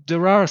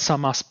there are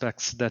some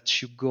aspects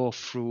that you go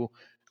through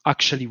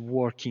actually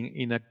working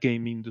in a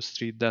game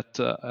industry that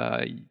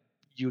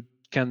you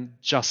can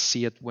just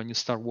see it when you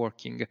start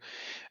working.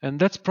 And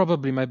that's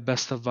probably my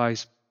best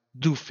advice.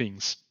 Do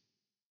things,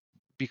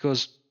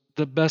 because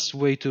the best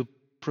way to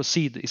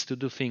proceed is to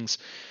do things.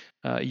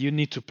 You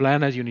need to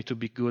plan it. You need to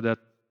be good at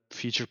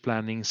feature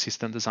planning,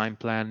 system design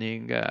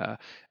planning,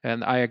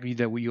 and I agree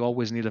that we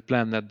always need a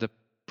plan. That the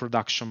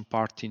production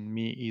part in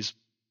me is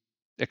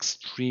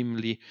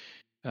extremely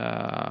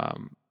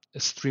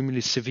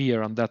extremely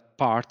severe on that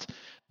part,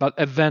 but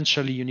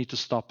eventually you need to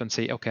stop and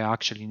say, okay, I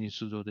actually need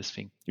to do this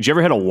thing. Did you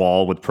ever hit a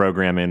wall with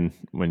programming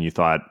when you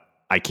thought,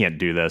 I can't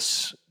do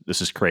this,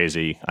 this is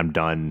crazy, I'm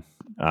done,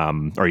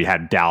 or you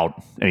had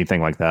doubt,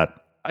 anything like that?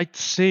 I'd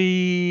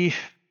say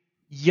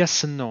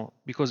yes and no,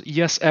 because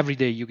yes, every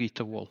day you hit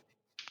a wall.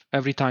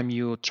 Every time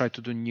you try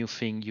to do a new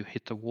thing, you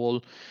hit a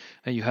wall,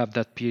 and you have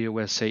that period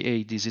where say,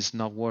 hey, this is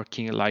not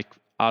working. Like,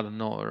 I don't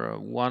know,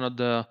 one of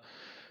the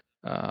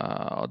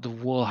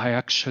wall I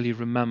actually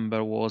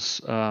remember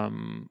was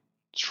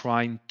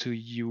trying to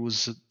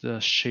use the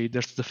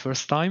shaders the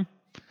first time.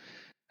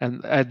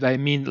 And I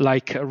mean,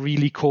 like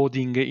really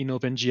coding in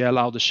OpenGL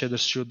how the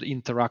shaders should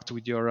interact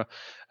with your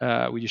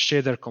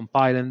shader,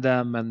 compiling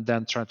them, and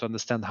then trying to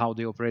understand how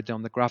they operate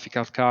on the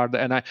graphical card.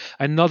 And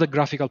I know the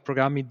graphical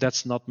programming,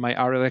 that's not my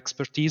area of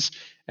expertise,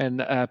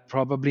 and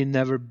probably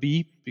never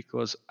be,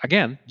 because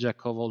again,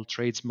 jack of all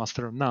trades,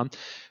 master of none.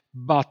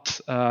 But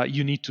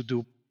you need to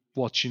do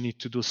what you need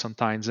to do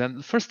sometimes. And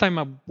the first time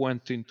I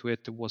went into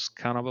it, it was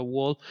kind of a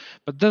wall,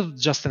 but that's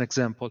just an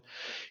example.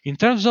 In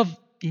terms of,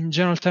 in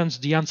general terms,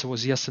 the answer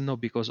was yes and no,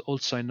 because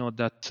also I know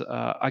that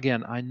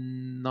again,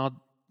 I'm not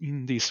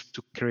in this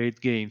to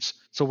create games.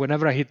 So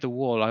whenever I hit the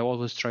wall, I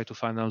always try to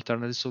find an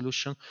alternative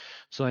solution.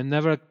 So I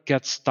never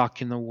get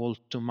stuck in a wall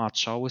too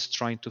much. I always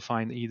trying to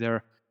find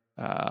either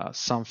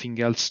something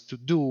else to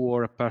do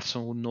or a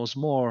person who knows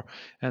more,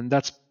 and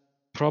that's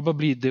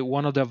probably the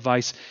one of the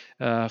advice.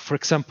 For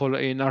example,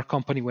 in our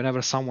company,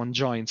 whenever someone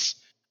joins,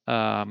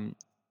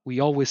 we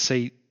always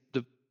say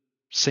the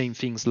same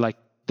things, like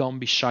don't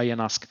be shy and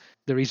ask.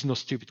 There is no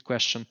stupid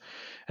question,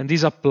 and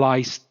this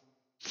applies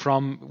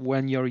from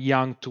when you're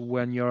young to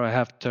when you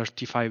have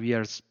 35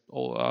 years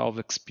of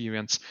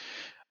experience.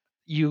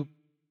 You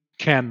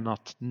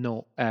cannot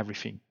know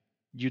everything.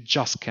 You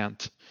just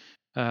can't.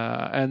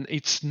 And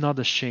it's not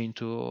a shame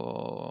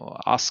to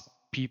ask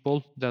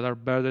people that are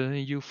better than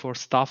you for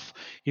stuff.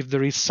 If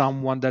there is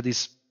someone that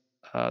is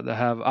that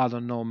have, I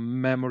don't know,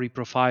 memory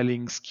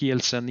profiling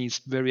skills and is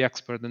very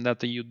expert in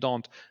that, and you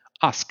don't,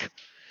 ask.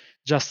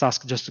 Just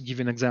ask. Just to give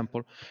you an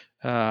example,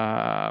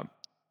 uh,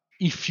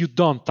 if you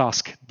don't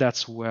ask,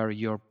 that's where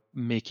you're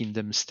making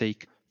the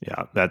mistake.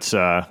 Yeah, that's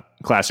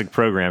classic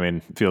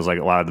programming. Feels like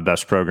a lot of the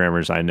best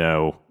programmers I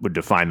know would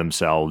define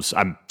themselves.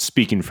 I'm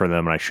speaking for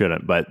them and I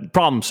shouldn't, but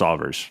problem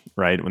solvers,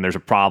 right? When there's a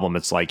problem,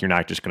 it's like you're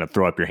not just going to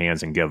throw up your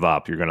hands and give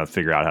up. You're going to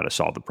figure out how to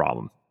solve the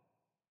problem.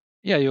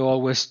 Yeah, you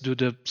always do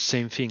the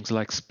same things,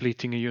 like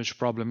splitting a huge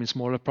problem in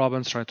smaller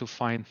problems, try to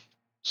find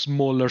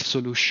smaller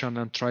solution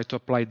and try to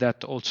apply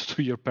that also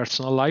to your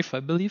personal life, I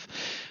believe.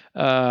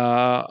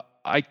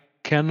 I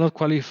cannot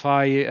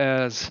qualify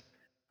as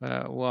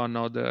one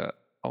of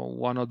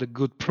the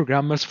good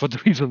programmers for the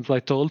reasons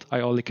I told. I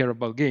only care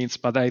about games,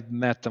 but I've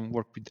met and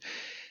worked with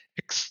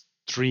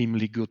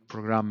extremely good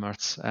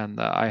programmers,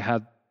 and I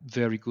had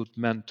very good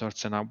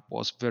mentors, and I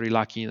was very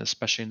lucky,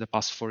 especially in the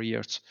past 4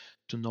 years,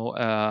 to know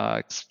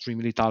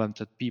extremely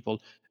talented people,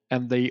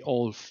 and they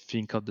all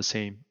think of the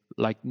same.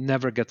 Like,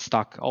 never get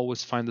stuck,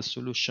 always find a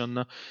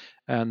solution,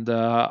 and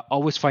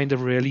always find a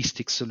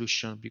realistic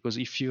solution, because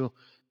if you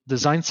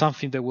design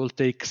something that will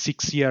take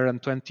 6 years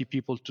and 20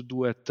 people to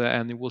do it,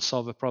 and it will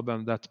solve a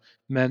problem that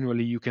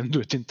manually you can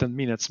do it in 10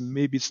 minutes,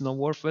 maybe it's not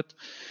worth it.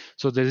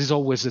 So there is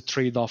always a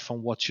trade-off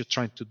on what you're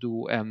trying to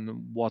do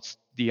and what's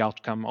the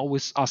outcome.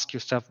 Always ask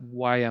yourself,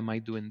 why am I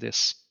doing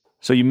this?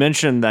 So you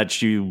mentioned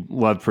that you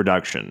love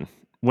production.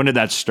 When did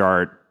that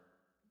start?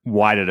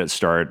 Why did it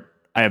start?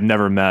 I have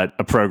never met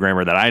a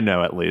programmer that I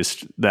know, at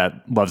least,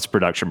 that loves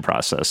production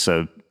process.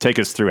 So take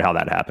us through how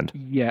that happened.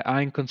 Yeah,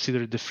 I'm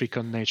considered the freak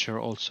on nature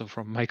also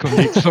from my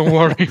colleagues. Don't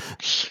worry.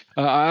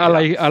 Yeah.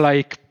 I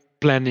like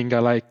planning. I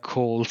like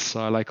calls.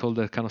 I like all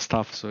that kind of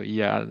stuff. So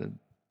yeah,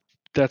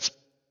 that's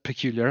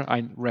peculiar,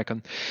 I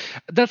reckon.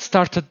 That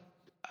started.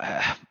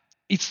 Uh,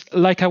 it's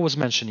like I was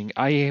mentioning.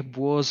 I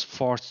was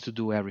forced to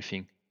do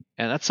everything,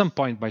 and at some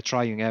point, by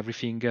trying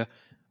everything,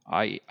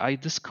 I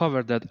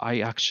discovered that I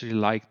actually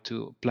like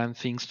to plan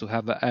things, to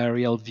have an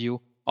aerial view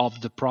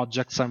of the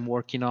projects I'm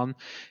working on,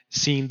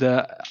 seeing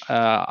the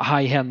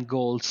high-end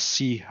goals,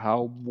 see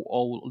how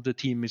all the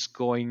team is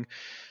going,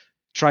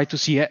 try to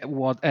see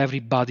what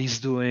everybody's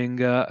doing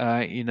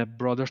in a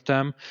broader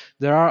term.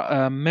 There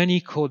are many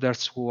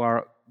coders who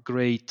are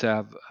great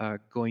at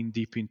going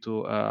deep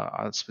into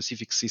a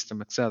specific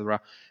system,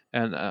 etc.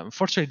 And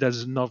unfortunately,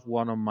 that's not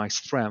one of my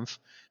strengths.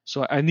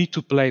 So I need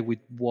to play with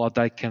what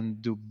I can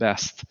do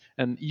best.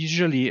 And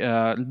usually,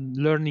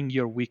 learning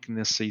your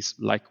weakness is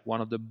like one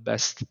of the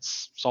best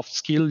soft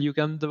skill you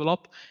can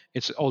develop.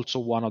 It's also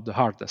one of the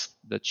hardest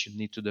that you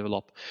need to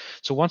develop.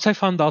 So once I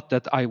found out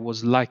that I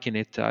was liking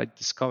it, I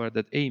discovered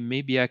that hey,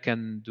 maybe I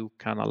can do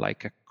kind of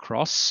like a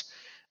cross.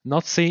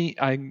 Not saying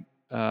I'm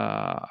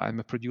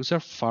a producer,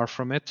 far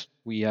from it.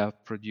 We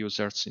have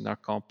producers in our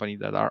company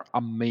that are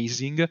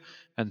amazing,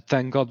 and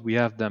thank God we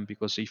have them,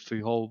 because if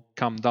we all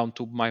come down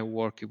to my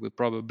work, it will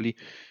probably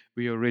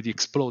be already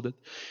exploded.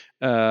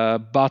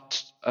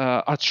 But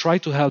I try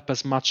to help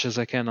as much as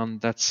I can on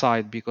that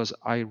side because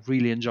I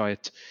really enjoy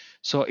it.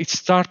 So it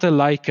started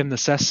like a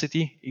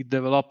necessity. It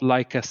developed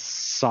like a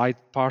side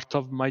part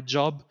of my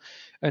job,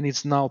 and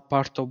it's now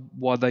part of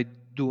what I'm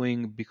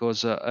doing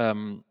because I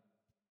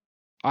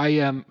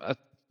am a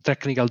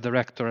technical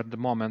director at the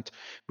moment,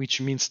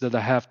 which means that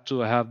I have to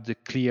have the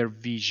clear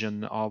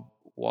vision of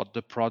what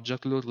the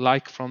project looks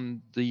like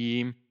from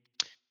the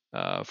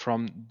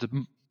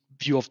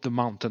view of the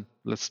mountain.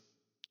 Let's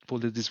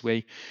put it this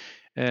way,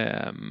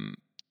 um,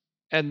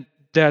 and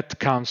that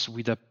comes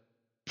with a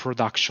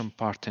production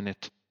part in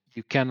it.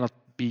 You cannot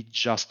be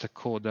just a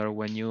coder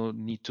when you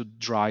need to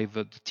drive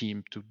the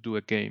team to do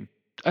a game.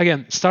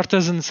 Again, start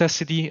as a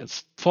necessity,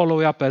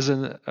 follow up as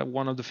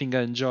one of the things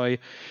I enjoy,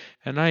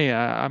 and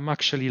I'm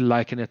actually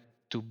liking it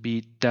to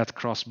be that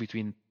cross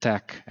between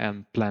tech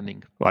and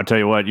planning. Well, I tell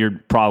you what,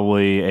 you're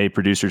probably a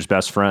producer's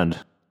best friend.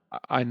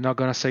 I'm not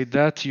gonna say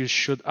that. You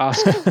should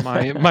ask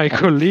my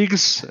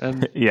colleagues.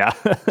 And Yeah.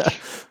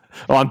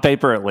 Well, on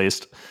paper at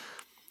least.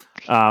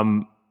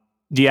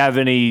 Do you have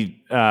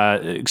any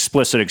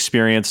explicit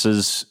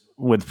experiences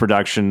with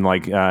production,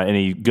 like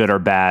any good or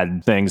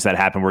bad things that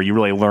happen where you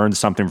really learned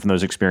something from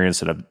those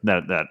experiences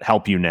that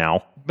help you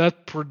now?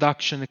 bad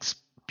production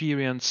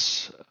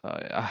experience,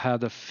 I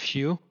had a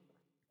few.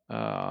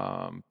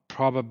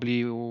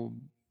 Probably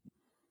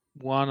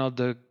one of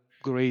the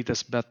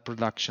greatest bad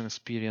production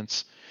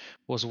experience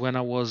was when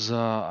I was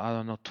I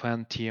don't know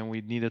 20, and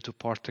we needed to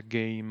port a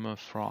game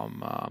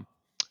from a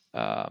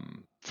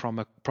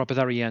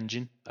proprietary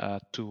engine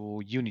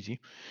to Unity,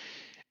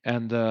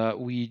 and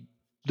we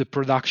the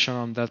production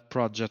on that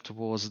project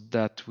was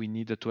that we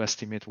needed to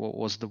estimate what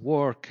was the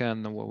work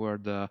and what were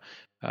the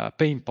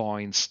pain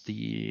points,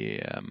 the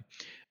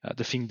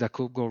thing that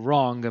could go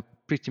wrong,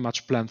 pretty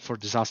much plan for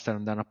disaster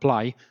and then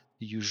apply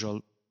the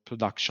usual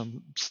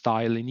production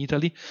style in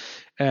Italy.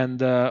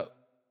 And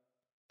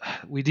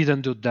we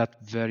didn't do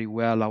that very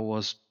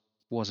well.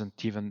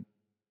 Wasn't even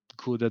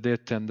good at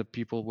it, and the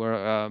people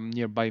were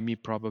nearby me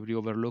probably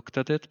overlooked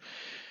at it.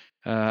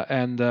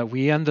 And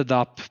we ended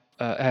up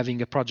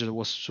having a project that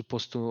was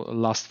supposed to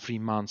last 3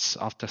 months.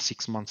 After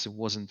 6 months, it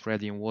wasn't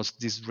ready and was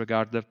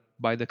disregarded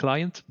by the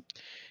client.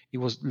 It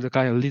was the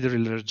client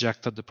literally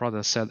rejected the product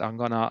and said, "I'm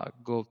gonna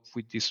go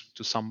with this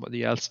to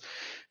somebody else."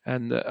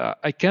 And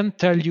I can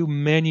tell you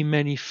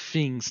many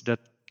things that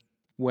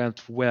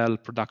went well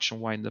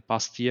production-wise in the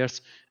past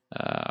years.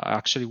 I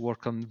actually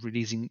work on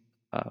releasing,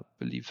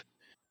 believe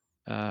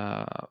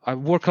I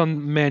work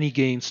on many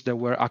games that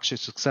were actually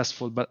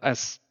successful, but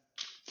as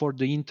for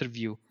the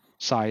interview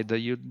side,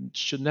 you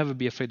should never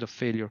be afraid of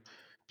failure,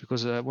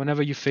 because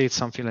whenever you fail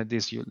something like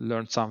this, you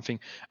learn something.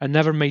 I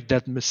never made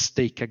that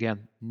mistake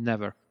again,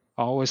 never.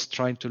 I always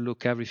trying to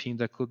look everything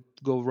that could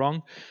go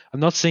wrong.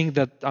 I'm not saying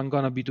that I'm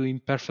gonna be doing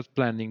perfect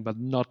planning, but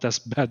not as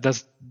bad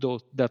as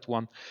that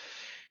one.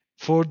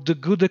 For the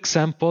good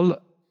example,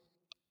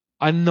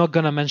 I'm not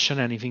gonna mention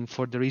anything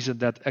for the reason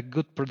that a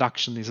good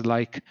production is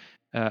like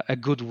a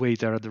good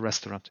waiter at the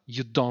restaurant.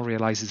 You don't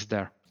realize it's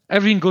there.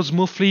 Everything goes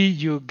smoothly.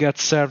 You get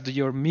served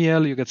your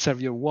meal, you get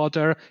served your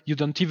water. You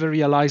don't even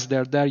realize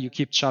they're there. You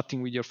keep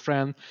chatting with your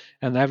friend,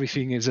 and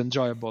everything is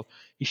enjoyable.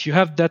 If you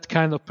have that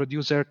kind of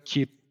producer,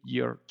 keep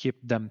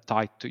them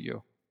tight to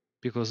you,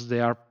 because they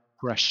are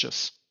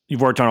precious.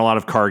 You've worked on a lot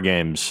of car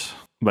games,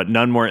 but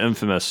none more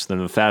infamous than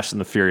the Fast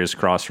and the Furious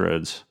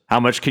Crossroads. How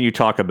much can you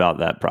talk about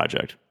that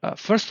project?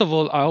 First of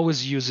all, I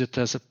always use it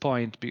as a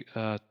point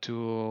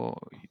to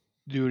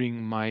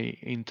during my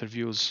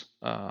interviews,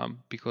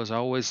 because I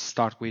always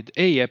start with,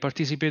 "Hey, I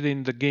participated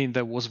in the game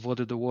that was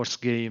voted the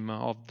worst game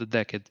of the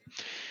decade,"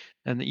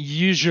 and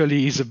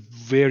usually is a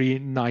very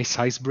nice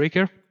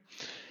icebreaker,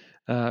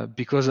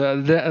 because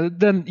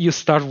then you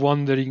start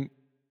wondering,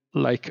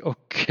 like,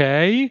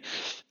 okay,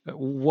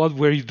 what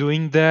were you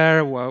doing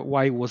there?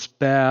 Why it was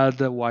bad?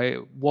 Why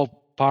what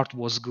part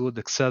was good,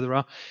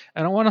 etc.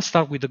 And I want to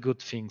start with the good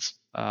things.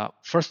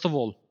 First of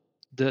all,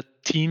 the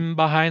team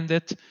behind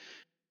it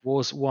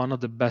was one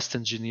of the best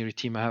engineering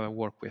team I ever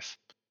worked with.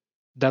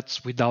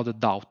 That's without a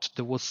doubt.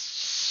 There was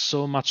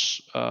so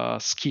much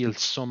skill,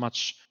 so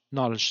much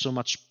knowledge, so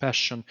much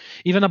passion.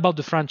 Even about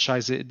the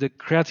franchise, the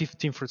creative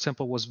team, for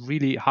example, was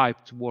really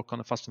hyped to work on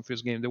a Fast and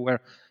Furious game. They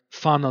were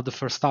fan of the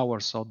first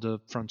hours of the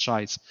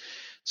franchise.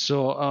 So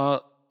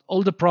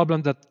all the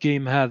problem that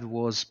game had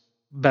was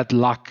bad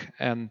luck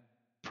and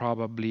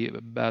probably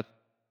bad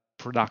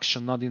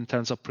production, not in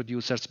terms of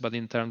producers, but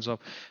in terms of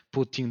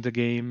putting the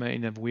game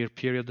in a weird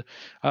period.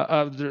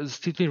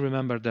 Still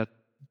remember that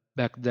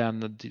back then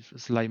the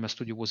Slime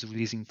Studio was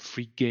releasing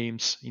 3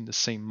 games in the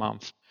same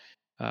month.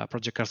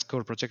 Project Cars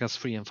Core, Project Cars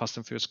 3, and Fast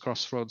and Furious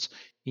Crossroads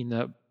in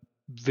a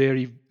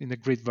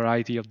great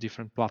variety of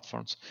different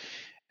platforms.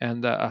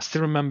 And I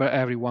still remember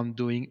everyone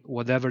doing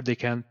whatever they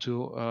can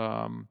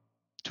to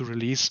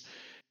release.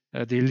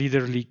 They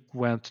literally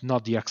went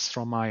not the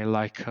extra mile,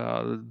 like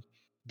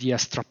the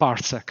extra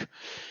parsec,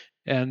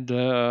 and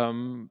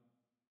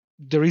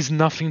there is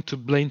nothing to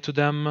blame to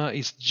them.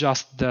 It's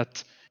just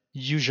that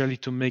usually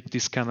to make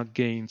these kind of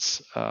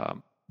gains,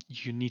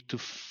 you need to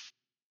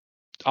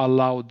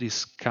allow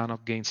these kind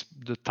of gains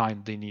the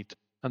time they need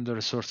and the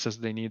resources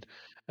they need,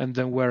 and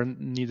then we're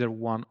neither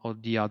one or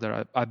the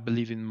other. I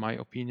believe, in my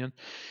opinion,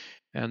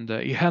 and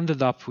he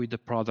ended up with a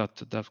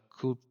product that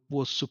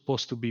was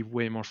supposed to be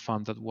way more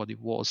fun than what it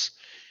was.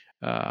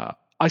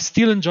 I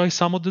still enjoy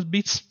some of the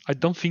bits. I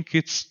don't think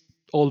it's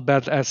all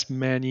bad as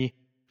many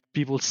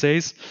people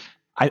says.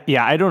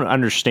 I don't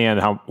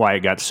understand why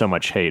it got so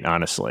much hate.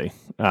 Honestly,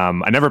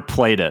 I never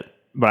played it,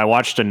 but I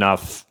watched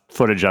enough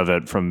footage of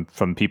it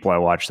from people I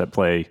watch that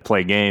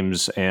play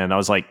games, and I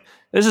was like,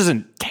 this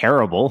isn't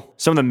terrible.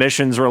 Some of the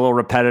missions were a little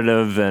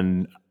repetitive,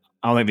 and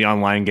I don't think the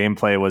online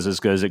gameplay was as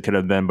good as it could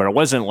have been, but it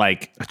wasn't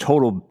like a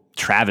total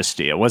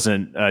travesty. It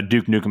wasn't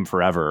Duke Nukem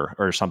Forever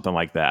or something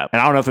like that.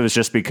 And I don't know if it was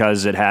just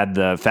because it had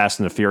the Fast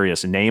and the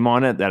Furious name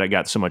on it that it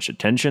got so much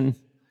attention.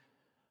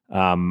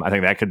 I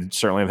think that could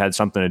certainly have had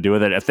something to do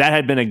with it. If that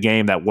had been a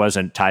game that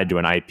wasn't tied to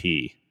an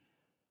IP,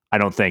 I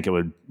don't think it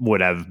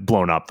would have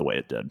blown up the way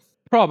it did.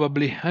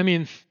 Probably. I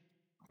mean,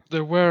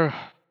 there were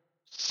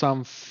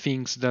some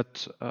things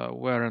that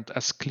weren't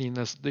as clean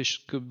as they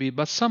could be,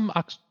 but some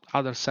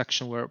other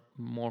sections were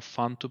more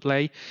fun to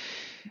play.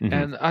 Mm-hmm.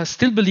 And I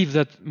still believe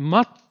that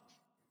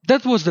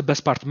that was the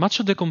best part. Much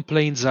of the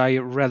complaints I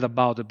read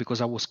about it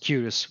because I was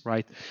curious,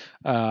 right,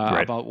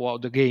 about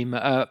what the game.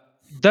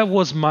 That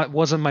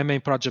wasn't my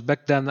main project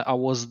back then. I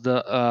was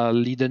the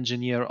lead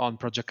engineer on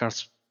Project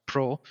Cars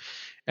Pro,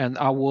 and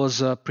I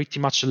was pretty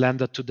much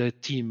landed to the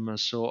team.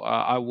 So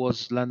I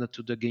was landed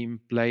to the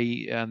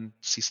gameplay and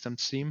system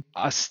team.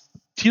 I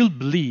still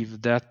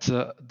believe that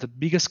the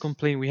biggest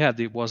complaint we had,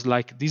 it was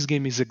like, this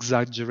game is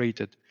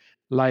exaggerated.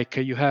 Like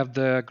you have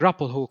the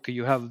grapple hook,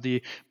 you have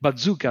the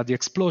bazooka, the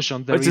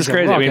explosion. Which is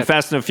crazy. I mean,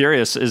 Fast and the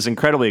Furious is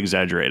incredibly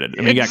exaggerated.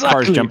 I mean, you got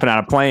cars jumping out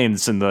of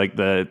planes in like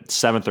the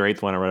 7th or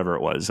 8th one or whatever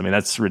it was. I mean,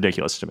 that's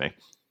ridiculous to me.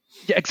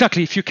 Yeah,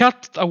 exactly. If you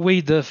cut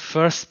away the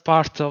first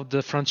part of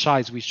the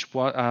franchise, which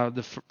was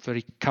the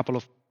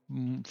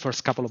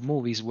first couple of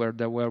movies where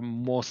they were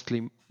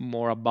mostly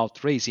more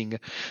about racing,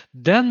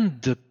 then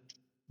the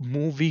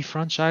movie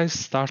franchise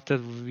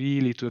started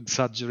really to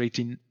exaggerate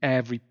in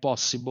every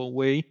possible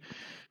way.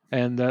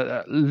 And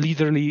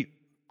literally,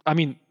 I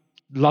mean,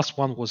 last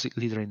one was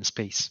literally in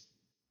space.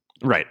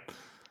 Right.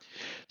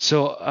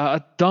 So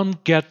I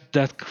don't get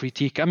that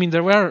critique. I mean,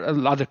 there were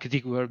other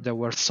critiques that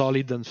were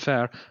solid and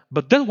fair,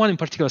 but that one in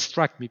particular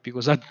struck me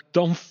because I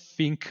don't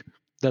think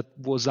that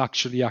was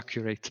actually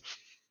accurate.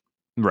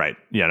 Right.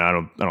 Yeah,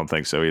 no, I don't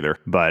think so either.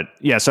 But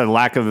yeah, so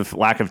lack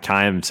of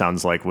time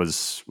sounds like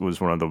was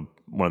one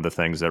of the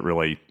things that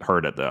really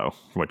hurt it, though.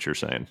 What you're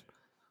saying.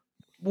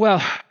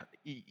 Well,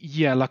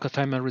 yeah, lack of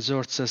time and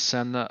resources,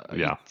 and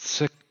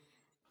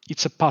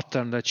it's a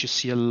pattern that you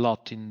see a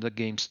lot in the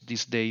games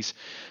these days.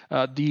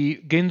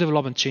 The game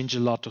development changed a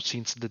lot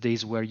since the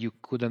days where you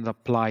couldn't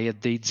apply a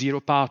day zero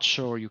patch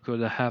or you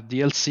could have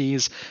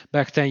DLCs.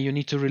 Back then, you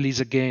need to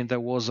release a game that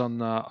was on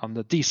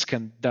the disc,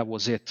 and that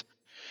was it.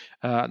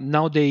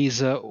 Nowadays,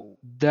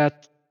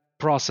 that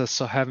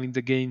process of having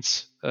the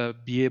games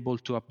be able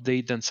to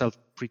update themselves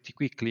pretty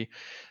quickly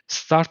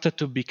started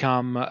to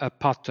become a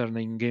pattern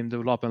in game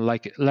development,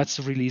 like let's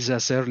release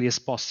as early as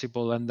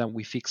possible and then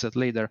we fix it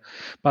later.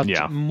 But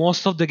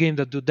most of the games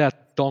that do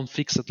that don't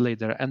fix it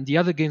later, and the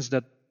other games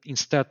that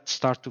instead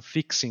start to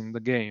fixing the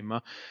game,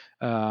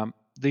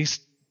 they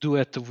do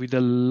it with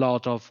a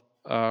lot of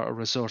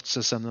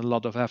resources and a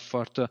lot of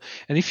effort,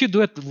 and if you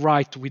do it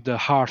right with the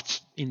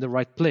heart in the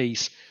right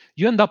place,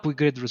 you end up with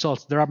great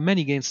results. There are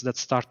many games that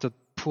started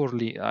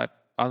poorly. I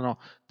don't know.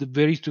 The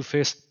very two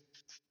first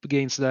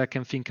games that I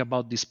can think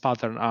about this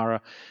pattern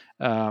are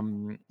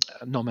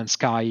No Man's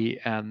Sky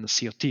and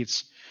Sea of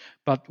Thieves.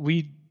 But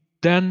we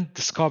then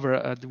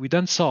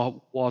saw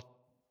what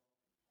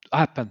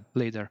happened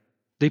later.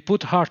 They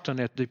put heart on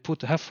it, they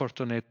put effort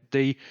on it,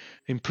 they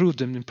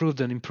improved and improved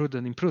and improved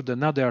and improved.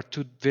 And now they are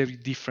two very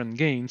different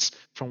games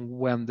from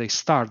when they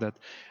started.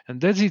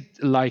 And that is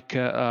like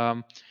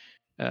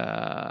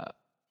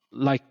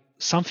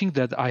something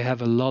that I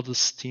have a lot of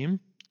steam.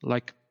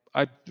 Like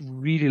I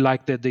really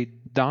like that they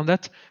done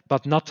that,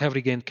 but not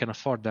every game can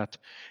afford that.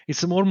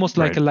 It's almost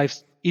like a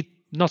life.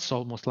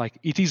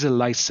 It is a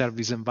live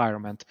service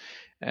environment,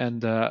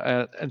 and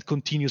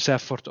continuous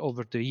effort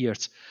over the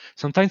years.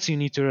 Sometimes you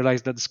need to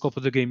realize that the scope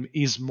of the game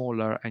is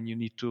smaller, and you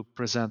need to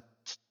present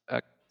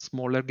a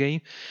smaller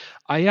game.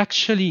 I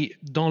actually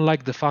don't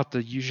like the fact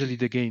that usually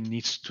the game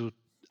needs to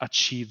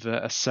achieve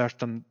a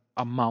certain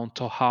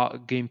amount of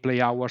gameplay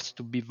hours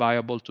to be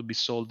viable to be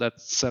sold at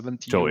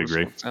 70 Totally euros,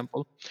 agree. for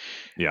example.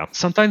 Yeah.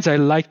 Sometimes I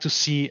like to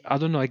see, I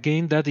don't know, a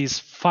game that is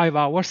 5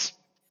 hours,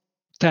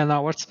 10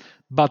 hours,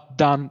 but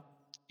done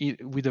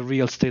with a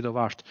real state of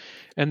art.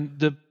 And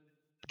the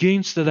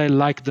games that I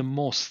like the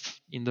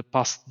most in the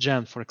past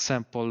gen, for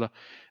example,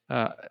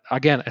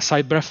 again,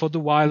 aside Breath of the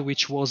Wild,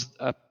 which was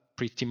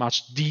pretty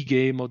much the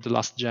game of the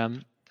last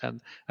gen, and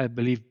I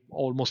believe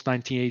almost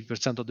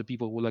 98% of the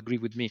people will agree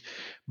with me.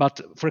 But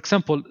for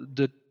example,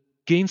 the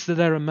games that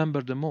I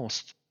remember the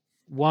most,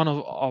 one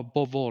of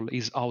above all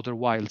is Outer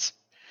Wilds.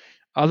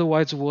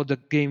 Otherwise, it was a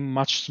game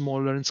much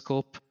smaller in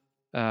scope.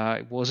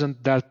 It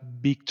wasn't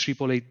that big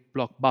AAA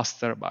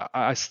blockbuster, but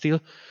I still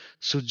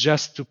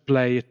suggest to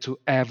play it to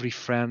every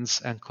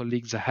friends and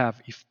colleagues I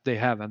have if they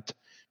haven't,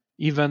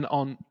 even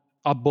on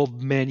above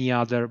many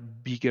other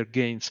bigger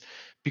games,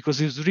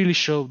 because it really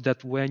showed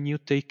that when you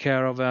take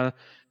care of a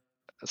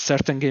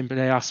certain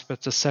gameplay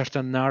aspects, a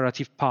certain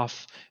narrative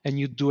path, and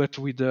you do it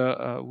with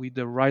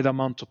the right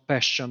amount of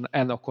passion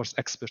and of course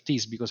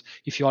expertise. Because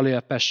if you only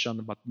have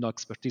passion but no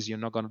expertise, you're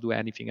not going to do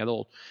anything at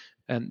all.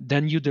 And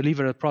then you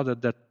deliver a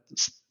product that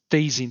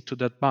stays into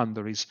that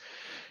boundaries.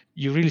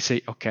 You really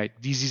say, okay,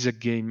 this is a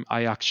game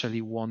I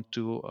actually want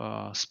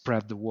to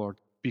spread the word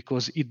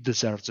because it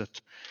deserves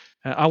it.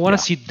 I want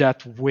to Yeah. see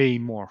that way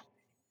more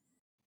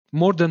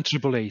than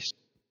triple A's.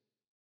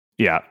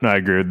 Yeah, no, I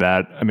agree with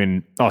that. I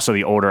mean, also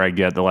the older I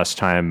get, the less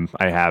time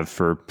I have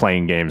for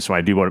playing games. So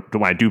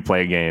when I do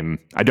play a game,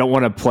 I don't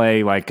want to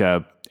play like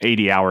a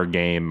 80-hour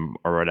game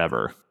or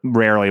whatever.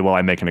 Rarely will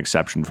I make an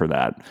exception for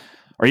that.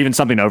 Or even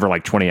something over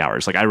like 20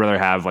 hours. Like I'd rather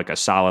have like a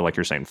solid, like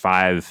you're saying,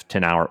 5,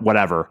 10 hour,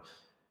 whatever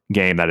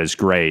game that is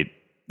great.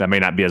 That may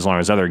not be as long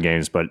as other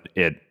games, but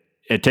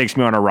it takes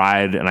me on a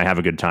ride and I have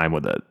a good time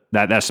with it.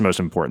 That's the most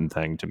important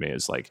thing to me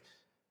is like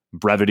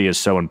brevity is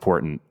so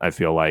important, I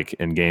feel like,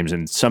 in games.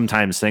 And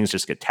sometimes things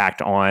just get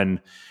tacked on and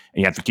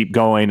you have to keep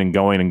going and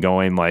going and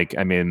going. Like,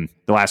 I mean,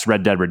 the last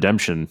Red Dead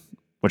Redemption,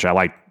 which I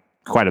like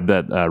quite a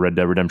bit, Red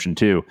Dead Redemption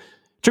 2,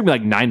 it took me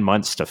like 9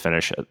 months to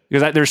finish it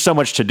because there's so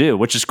much to do,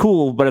 which is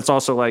cool, but it's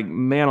also like,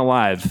 man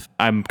alive,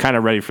 I'm kind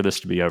of ready for this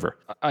to be over.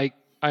 I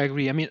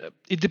agree. I mean,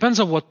 it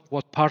depends on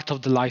what part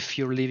of the life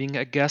you're living,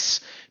 I guess.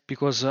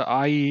 Because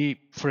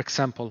for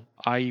example,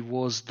 I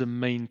was the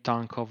main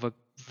tank of a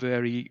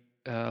very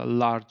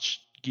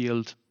large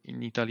guild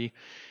in Italy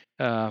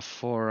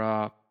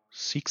for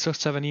 6 or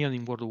 7 years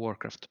in World of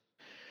Warcraft,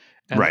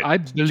 and Right. I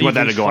So you want believe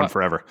that to go if on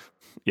forever.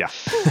 Yeah.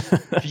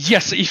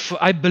 yes, if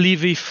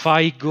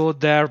I go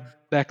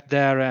back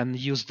there and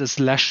use the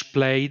slash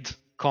played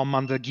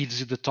command that gives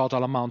you the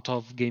total amount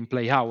of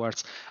gameplay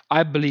hours,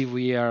 I believe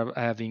we are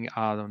having,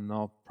 I don't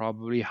know,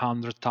 probably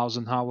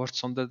 100,000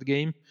 hours on that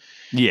game.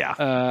 Yeah.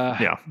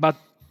 Yeah. But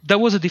that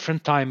was a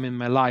different time in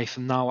my life.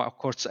 Now, of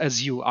course,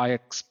 as you, I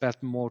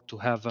expect more to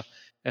have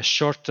a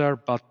shorter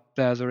but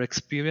better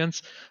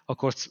experience. Of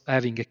course,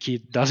 having a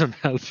kid doesn't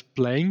help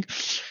playing.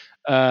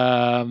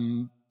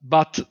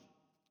 But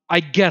I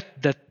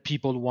get that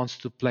people want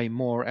to play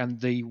more and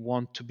they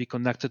want to be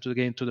connected to the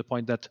game to the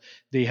point that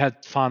they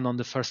had fun on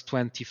the first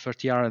 20,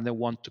 30 hours and they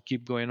want to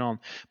keep going on.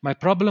 My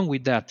problem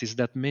with that is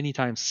that many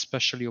times,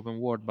 especially open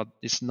world, but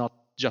it's not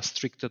just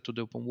restricted to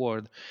the open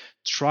world,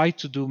 try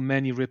to do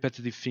many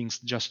repetitive things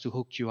just to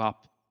hook you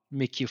up,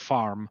 make you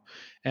farm,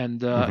 and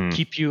Mm-hmm.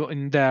 keep you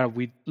in there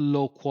with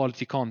low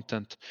quality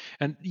content.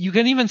 And you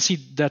can even see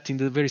that in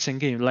the very same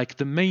game. Like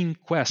the main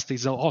quest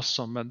is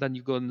awesome, and then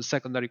you go in the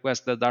secondary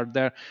quests that are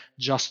there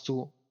just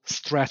to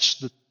stretch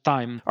the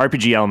time.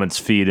 RPG elements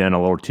feed in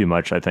a little too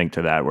much, I think,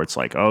 to that, where it's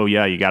like, oh,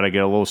 yeah, you got to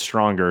get a little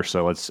stronger.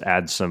 So let's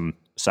add some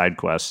side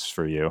quests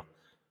for you,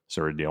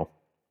 sort of deal.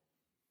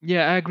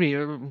 Yeah, I agree.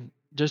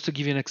 Just to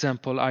give you an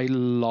example, I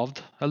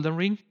loved Elden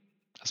Ring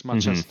as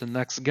much Mm-hmm. as the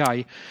next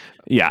guy.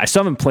 Yeah, I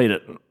still haven't played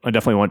it. I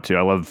definitely want to.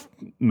 I love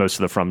most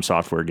of the From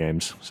Software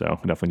games, so I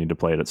definitely need to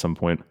play it at some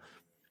point.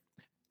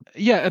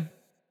 Yeah,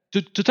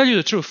 to tell you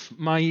the truth,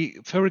 my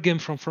favorite game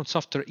from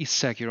Software is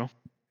Sekiro.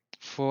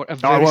 For a I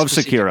very love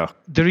specific, Sekiro.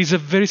 there is a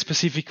very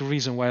specific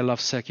reason why I love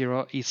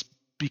Sekiro. It's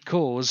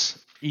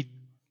because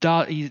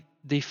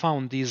they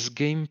found this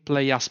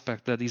gameplay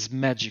aspect that is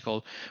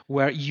magical,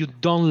 where you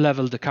don't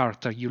level the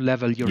character, you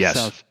level Yes.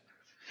 yourself.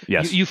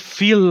 Yes. You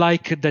feel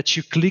like that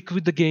you click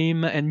with the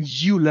game and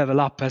you level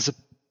up as a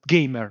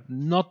gamer,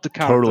 not the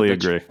character Totally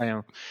that you agree. play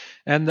on.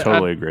 And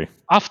Totally agree.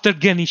 after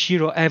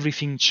Genichiro,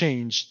 everything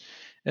changed.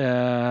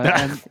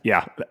 And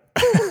Yeah.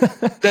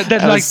 that's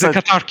like the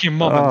cathartic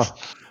moment.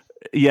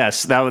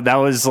 Yes, that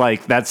was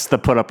like that's the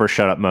put up or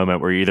shut up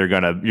moment where you're either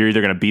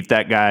gonna beat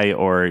that guy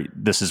or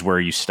this is where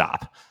you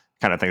stop,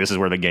 kind of thing. This is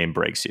where the game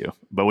breaks you.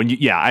 But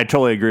I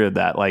totally agree with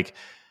that. Like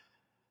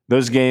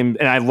those games,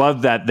 and I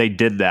love that they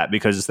did that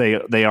because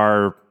they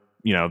are,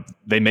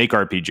 they make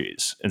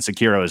RPGs, and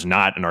Sekiro is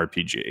not an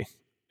RPG.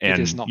 It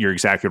is And not. you're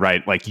exactly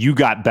right. Like you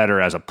got better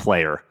as a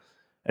player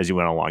as you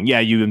went along. Yeah,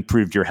 you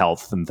improved your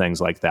health and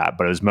things like that,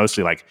 but it was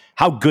mostly like,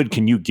 how good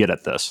can you get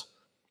at this?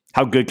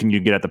 how good can you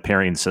get at the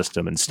parrying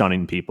system and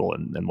stunning people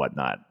and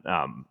whatnot.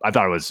 I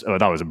thought it was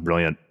a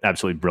brilliant,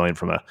 absolutely brilliant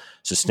from a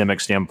systemic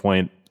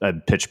standpoint, a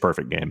pitch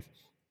perfect game.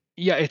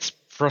 Yeah, it's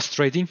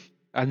frustrating.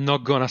 I'm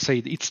not gonna say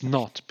it's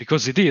not,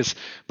 because it is.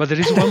 But there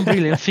is one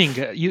brilliant thing.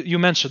 You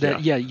mentioned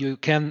that, Yeah. yeah, you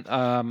can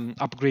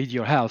upgrade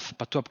your health,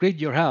 but to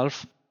upgrade your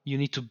health, you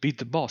need to beat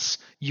the boss.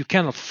 You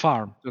cannot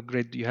farm to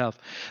upgrade your health.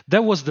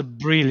 That was the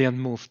brilliant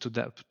move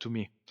to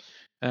me.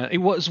 It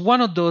was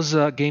one of those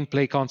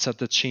gameplay concepts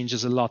that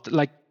changes a lot.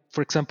 Like,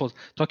 for example,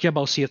 talking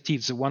about Sea of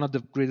Thieves, one of the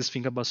greatest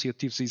thing about Sea of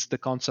Thieves is the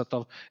concept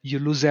of you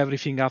lose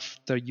everything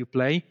after you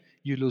play.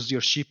 You lose your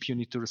ship, you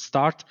need to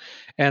restart,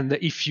 and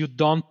if you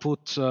don't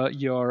put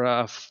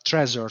your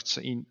treasures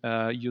in,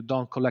 you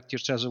don't collect your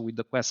treasure with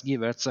the quest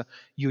givers,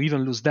 you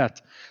even lose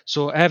that.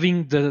 So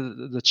having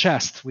the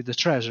chest with the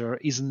treasure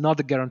is not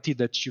a guarantee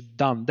that you've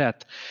done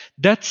that.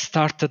 That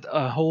started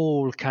a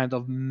whole kind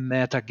of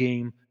meta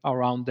game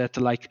around that,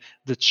 like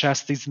the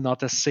chest is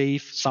not as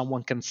safe,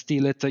 someone can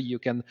steal it, you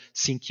can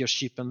sink your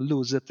ship and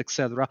lose it,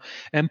 etc.,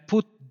 and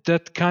put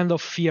that kind of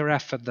fear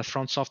effect that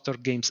front software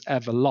games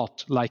have a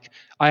lot, like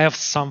I have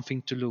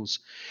something to lose.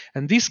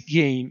 And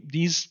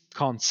this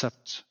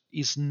concept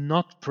is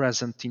not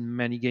present in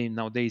many games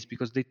nowadays,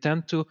 because they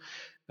tend to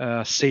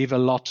save a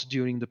lot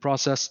during the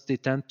process. They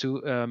tend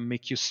to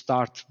make you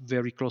start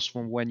very close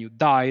from when you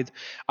died.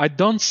 I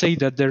don't say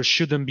that there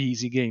shouldn't be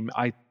easy game.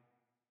 I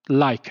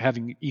like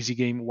having easy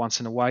game once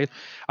in a while.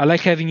 I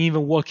like having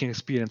even walking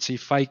experience.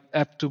 If I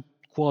have to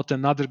quote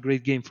another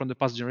great game from the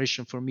past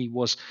generation, for me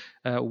was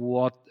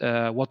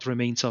what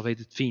remains of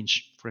Edith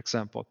Finch, for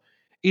example.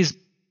 Is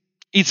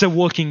It's a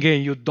walking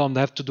game. You don't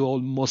have to do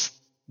almost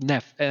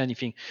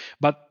anything,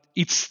 but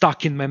it's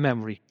stuck in my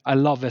memory. I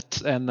love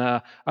it, and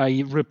I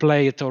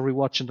replay it or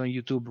rewatch it on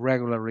YouTube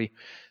regularly.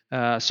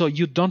 So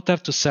you don't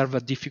have to serve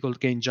a difficult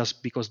game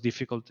just because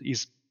difficult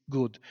is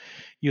good.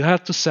 You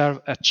have to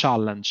serve a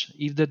challenge.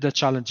 If the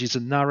challenge is a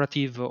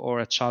narrative or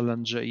a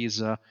challenge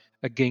is a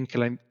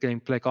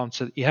gameplay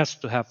concept, it has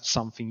to have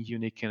something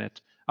unique in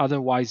it.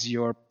 Otherwise,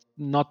 you're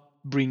not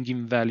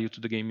bringing value to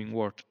the gaming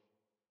world.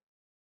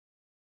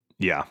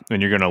 Yeah,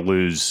 and you're going to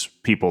lose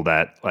people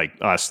that like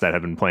us that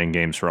have been playing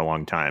games for a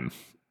long time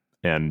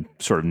and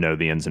sort of know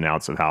the ins and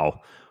outs of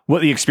how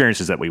what the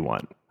experiences that we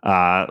want.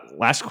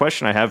 Last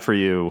question I have for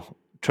you,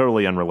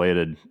 totally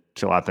unrelated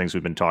to a lot of things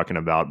we've been talking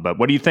about, but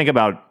what do you think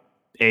about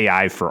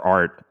AI for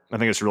art? I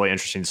think it's a really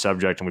interesting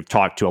subject, and we've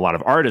talked to a lot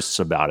of artists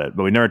about it,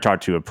 but we never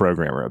talked to a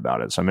programmer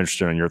about it. So I'm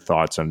interested in your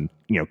thoughts on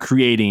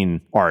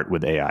creating art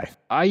with AI.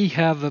 I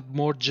have a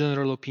more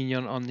general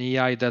opinion on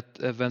AI that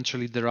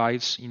eventually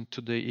derives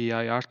into the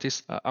AI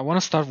artist. I want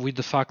to start with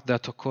the fact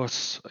that, of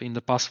course, in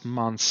the past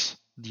months,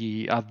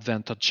 the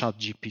advent of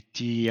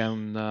ChatGPT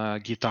and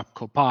GitHub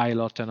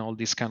Copilot and all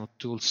these kind of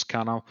tools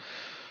kind of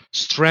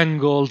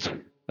strangled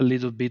a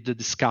little bit the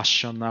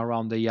discussion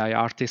around the AI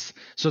artists.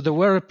 So there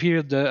were a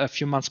period a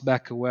few months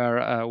back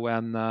where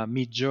when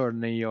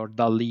Midjourney or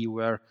DALL-E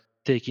were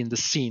taking the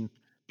scene,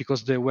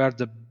 because they were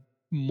the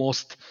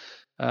most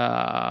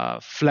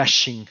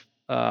flashing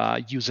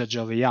usage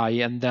of AI,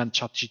 and then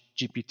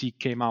ChatGPT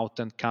came out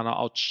and kind of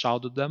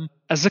outshadowed them.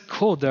 As a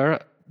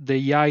coder,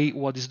 the AI,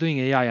 what is doing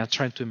AI, I'm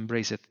trying to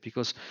embrace it,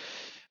 because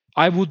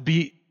I would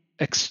be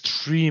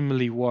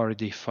extremely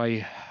worried if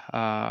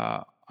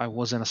I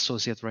was an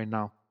associate right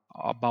now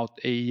about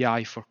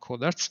AI for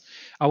coders.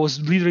 I was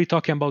literally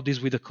talking about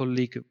this with a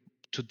colleague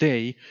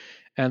today,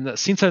 and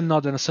since I'm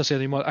not an associate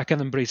anymore, I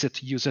can embrace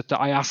it, use it.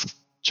 I ask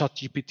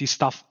ChatGPT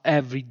stuff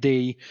every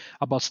day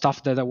about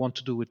stuff that I want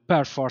to do with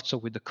perforce or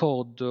with the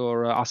code,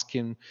 or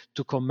asking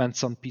to comment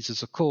some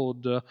pieces of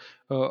code,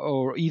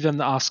 or even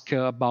ask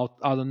about,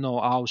 I don't know,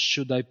 how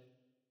should I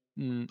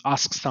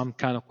ask some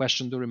kind of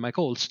question during my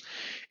calls.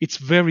 It's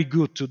very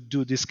good to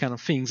do these kind of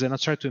things, and I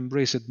try to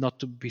embrace it, not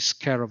to be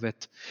scared of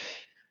it.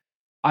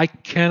 I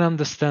can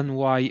understand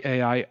why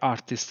AI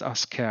artists are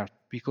scared,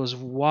 because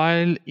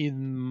while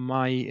in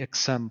my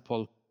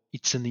example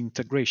it's an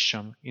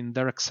integration, in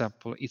their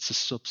example it's a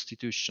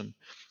substitution.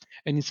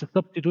 And it's a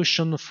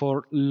substitution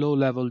for low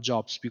level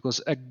jobs, because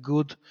a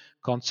good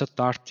concept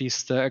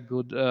artist, a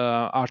good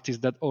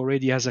artist that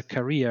already has a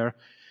career,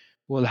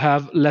 will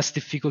have less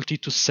difficulty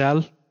to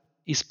sell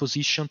his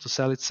position, to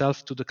sell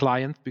itself to the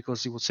client,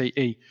 because he would say,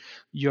 hey,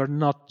 you're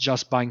not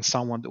just buying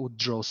someone that would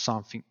draw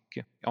something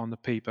on the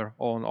paper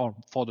or on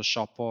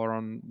Photoshop or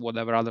on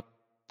whatever other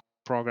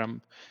program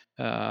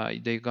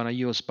they're going to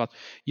use, but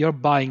you're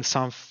buying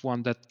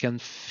someone that can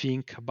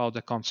think about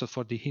the concept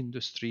for the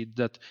industry,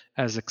 that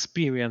has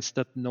experience,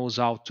 that knows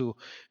how to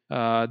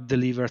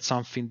deliver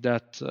something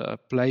that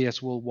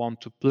players will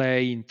want to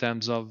play in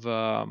terms of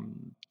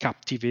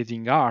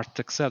captivating art,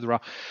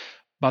 etc.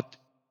 But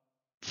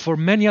for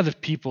many other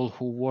people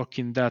who work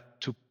in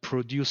that to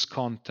produce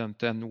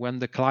content, and when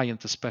the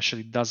client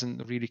especially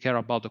doesn't really care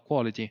about the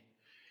quality,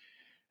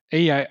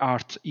 AI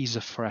art is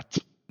a threat.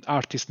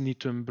 Artists need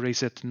to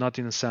embrace it, not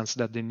in the sense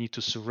that they need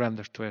to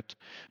surrender to it,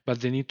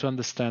 but they need to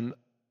understand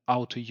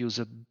how to use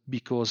it,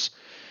 because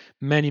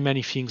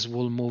many things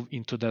will move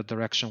into that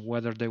direction,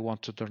 whether they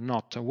want it or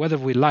not, and whether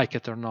we like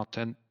it or not.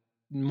 And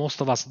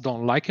most of us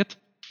don't like it,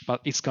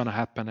 but it's going to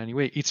happen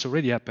anyway. It's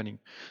already happening.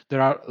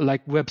 There are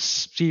like web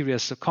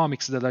series,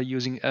 comics that are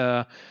using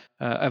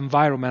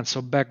environments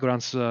or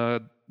backgrounds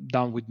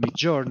done with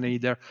Midjourney.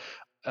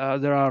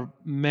 There are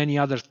many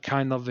other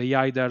kind of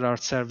AI that are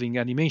serving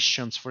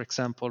animations, for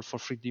example, for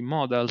 3D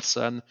models,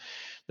 and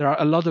there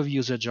are a lot of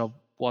usage of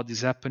what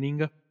is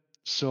happening.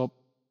 So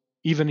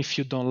even if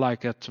you don't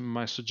like it,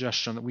 my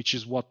suggestion, which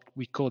is what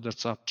we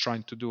coders are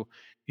trying to do,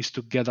 is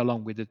to get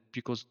along with it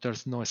because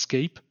there's no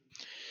escape.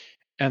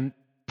 And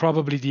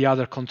probably the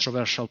other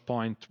controversial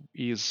point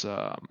is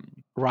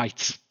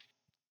rights,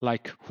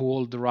 like who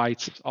hold the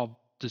rights of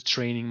the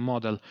training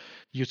model.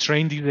 You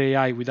train the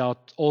AI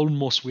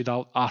almost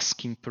without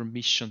asking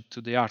permission to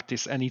the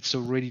artist, and it's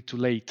already too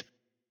late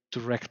to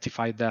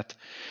rectify that.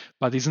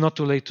 But it's not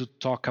too late to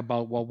talk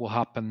about what will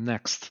happen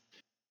next.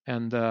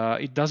 And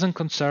it doesn't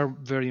concern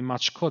very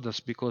much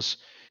coders, because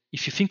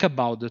if you think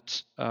about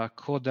it,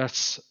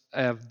 coders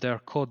have their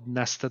code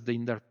nested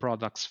in their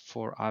products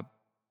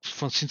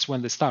since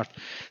when they start.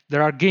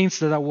 There are games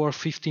that I worked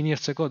 15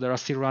 years ago that are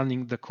still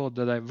running the code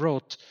that I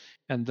wrote,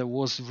 and there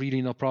was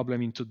really no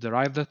problem in to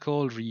derive the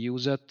code,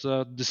 reuse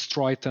it,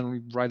 destroy it, and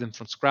rewrite them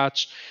from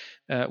scratch.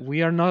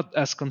 We are not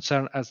as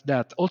concerned as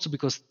that, also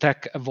because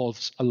tech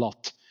evolves a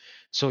lot.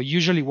 So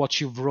usually what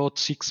you wrote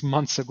 6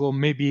 months ago,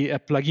 maybe a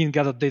plugin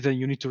gathered data and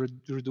you need to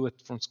redo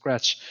it from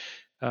scratch.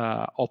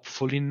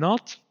 Hopefully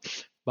not,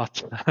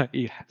 but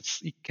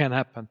it can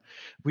happen.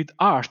 With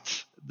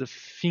art, the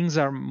things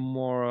are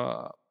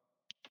more,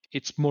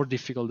 it's more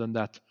difficult than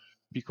that,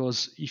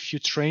 because if you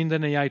train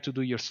an AI to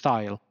do your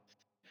style,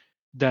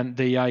 then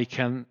the AI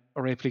can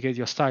replicate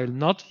your style,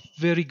 not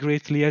very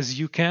greatly as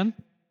you can.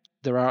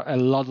 There are a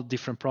lot of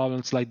different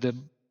problems, like the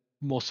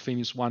most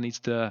famous one is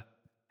the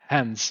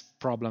hands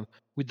problem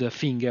with the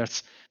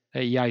fingers.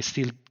 AI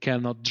still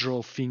cannot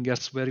draw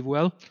fingers very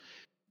well.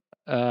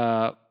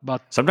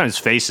 But sometimes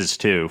faces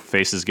too.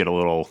 Faces get a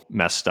little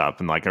messed up,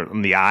 and like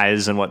on the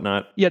eyes and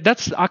whatnot. yeah,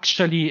 that's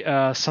actually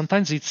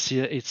sometimes it's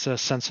a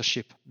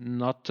censorship,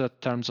 not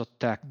terms of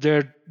tech.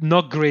 They're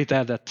not great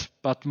at it,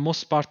 but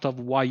most part of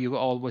why you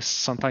always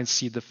sometimes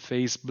see the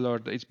face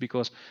blurred is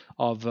because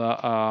of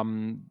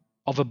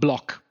a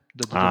block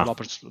that the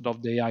developers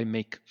of the AI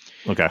make.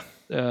 Okay.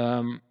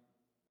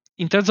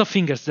 In terms of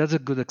fingers, that's a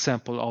good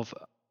example of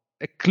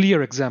a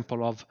clear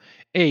example of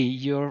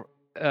you're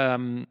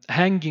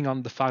hanging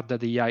on the fact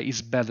that the AI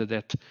is better at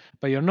it,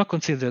 but you're not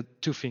considering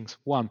two things.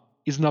 One,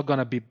 it's not going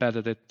to be better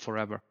at it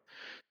forever.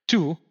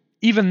 Two,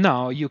 even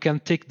now you can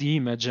take the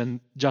image and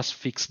just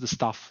fix the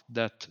stuff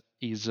that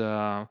is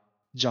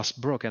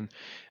just broken.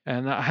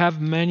 And I have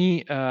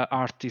many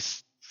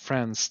artists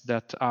friends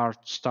that are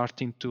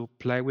starting to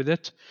play with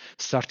it,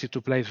 started to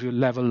play with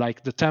level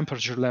like the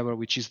temperature level,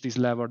 which is this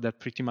level that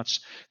pretty much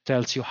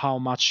tells you how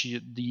much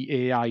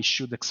the AI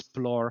should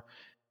explore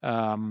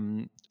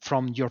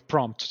from your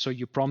prompt. So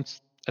you prompt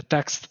a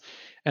text,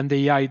 and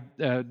the AI,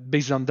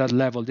 based on that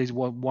level, this is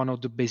one of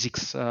the basic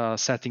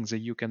settings that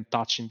you can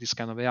touch in this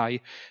kind of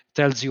AI,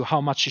 tells you how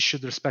much it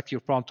should respect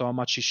your prompt, or how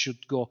much it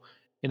should go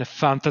in a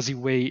fantasy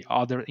way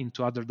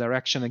into other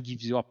direction, and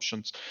gives you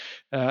options.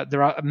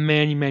 There are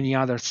many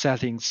other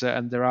settings,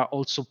 and there are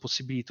also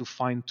possibility to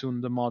fine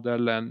tune the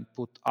model and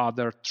put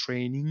other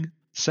training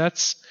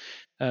sets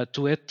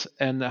to it,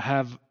 and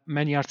have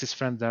many artist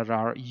friends that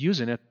are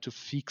using it to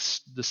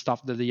fix the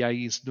stuff that the AI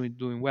is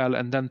doing well,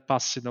 and then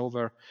pass it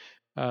over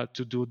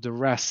to do the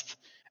rest.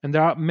 And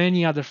there are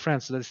many other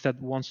friends that instead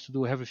wants to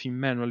do everything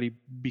manually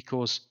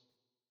because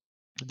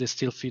they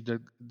still feel that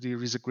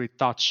there is a great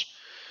touch.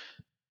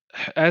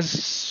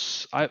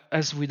 As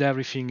with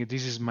everything,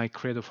 this is my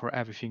credo for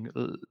everything.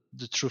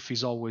 The truth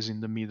is always in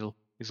the middle.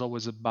 It's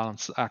always a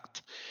balanced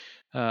act.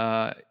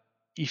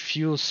 If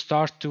you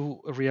start to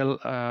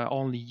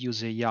only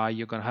use AI,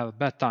 you're gonna have a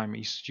bad time.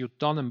 If you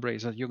don't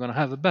embrace it, you're gonna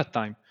have a bad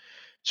time.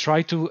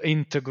 Try to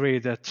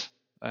integrate it.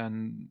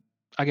 And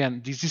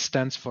again, this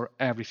stands for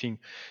everything.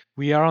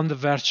 We are on the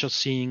verge of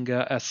seeing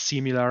a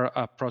similar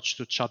approach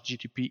to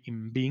ChatGPT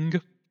in Bing,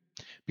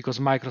 because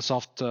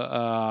Microsoft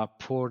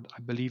poured,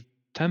 I believe,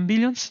 10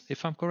 billions,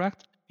 if I'm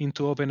correct,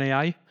 into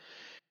OpenAI.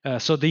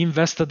 So they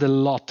invested a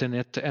lot in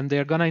it, and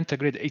they're gonna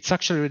integrate. It's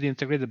actually already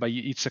integrated, but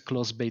it's a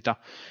closed beta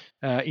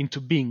into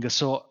Bing.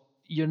 So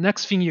your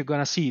next thing you're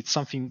gonna see, it's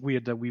something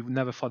weird that we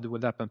never thought it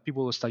would happen.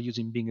 People will start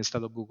using Bing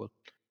instead of Google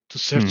to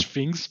search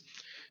things.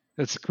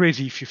 That's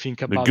crazy if you think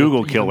The about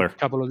Google it. killer.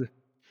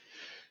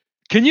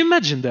 Can you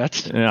imagine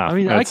that? Yeah, I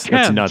mean, that's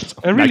nuts.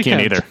 I really can't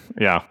can't either.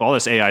 Yeah, all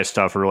this AI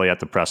stuff are really at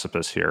the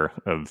precipice here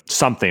of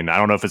something. I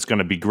don't know if it's going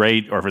to be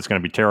great or if it's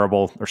going to be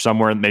terrible or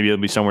somewhere. Maybe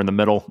it'll be somewhere in the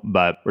middle.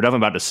 But we're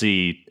definitely about to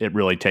see it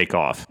really take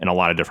off in a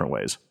lot of different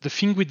ways. The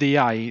thing with the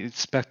AI,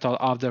 respect to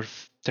other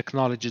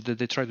technology that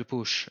they try to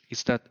push,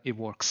 is that it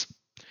works.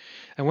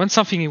 And when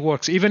something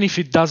works, even if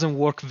it doesn't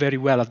work very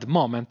well at the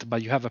moment,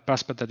 but you have a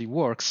prospect that it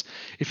works,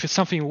 if it's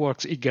something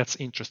works, it gets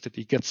interested,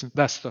 it gets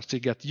investors,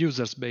 it gets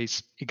users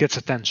base, it gets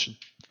attention.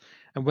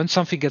 And when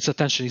something gets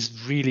attention, it's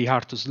really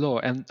hard to slow.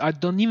 And I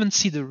don't even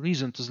see the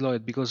reason to slow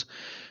it, because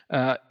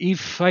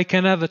if I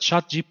can have a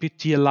chat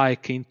GPT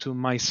like into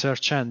my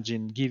search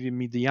engine giving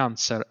me the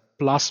answer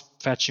plus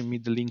fetching me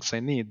the links I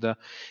need,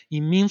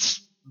 it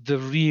means the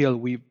real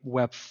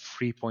Web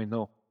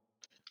 3.0.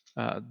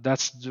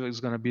 That's is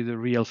going to be the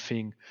real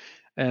thing.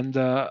 And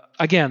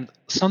again,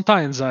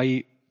 sometimes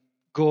I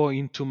go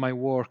into my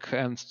work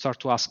and start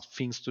to ask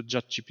things to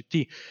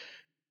ChatGPT.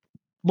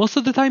 Most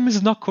of the time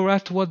it's not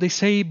correct what they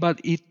say,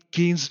 but it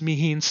gives me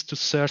hints to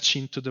search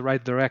into the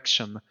right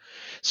direction.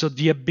 So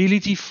the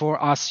ability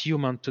for us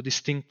human to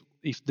distinct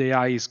if the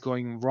AI is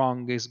going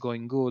wrong, is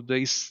going good,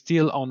 is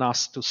still on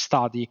us to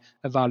study,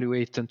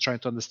 evaluate, and try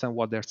to understand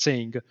what they're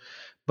saying.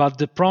 But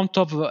the prompt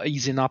of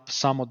easing up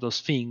some of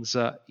those things,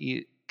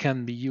 it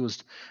can be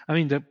used. I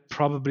mean,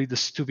 probably the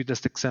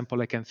stupidest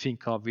example I can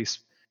think of is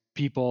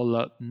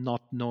people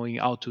not knowing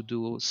how to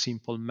do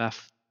simple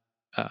math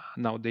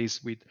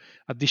nowadays with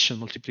addition,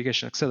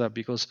 multiplication, etc.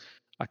 Because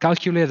a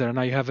calculator, and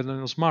now you have it on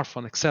a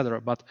smartphone,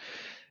 etc. But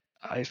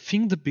I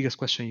think the biggest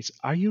question is: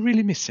 are you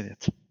really missing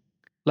it?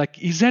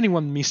 Like, is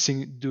anyone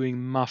missing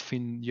doing math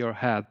in your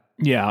head?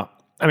 Yeah.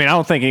 I mean, I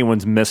don't think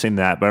anyone's missing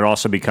that, but it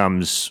also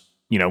becomes,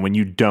 when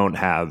you don't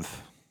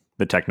have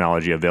the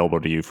technology available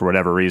to you for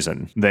whatever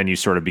reason, then you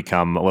sort of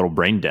become a little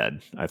brain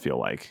dead, I feel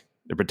like.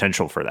 The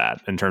potential for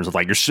that in terms of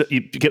like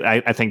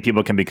I think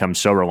people can become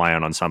so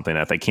reliant on something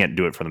that if they can't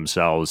do it for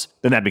themselves,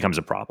 then that becomes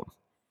a problem.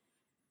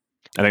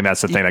 I think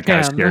that's the thing It that kind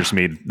of can. scares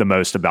me the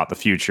most about the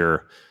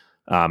future.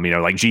 Like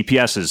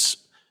GPS is,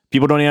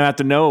 people don't even have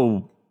to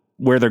know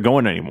where they're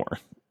going anymore.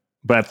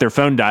 But if their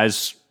phone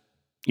dies,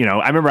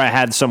 I remember I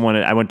had someone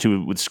I went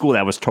to with school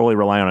that was totally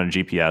relying on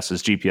GPS.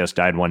 His GPS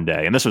died one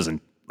day, and this was in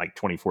like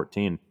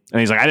 2014. And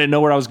he's like, I didn't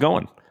know where I was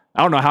going.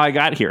 I don't know how I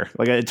got here.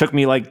 Like it took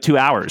me like 2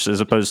 hours as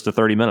opposed to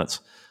 30 minutes.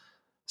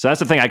 So that's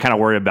the thing I kind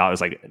of worry about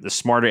is like the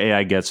smarter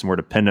AI gets, the more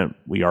dependent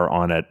we are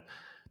on it,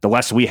 the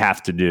less we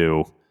have to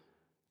do,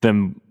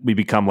 then we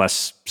become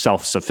less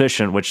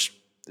self-sufficient, which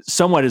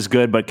somewhat is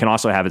good, but can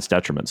also have its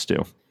detriments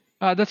too.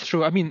 That's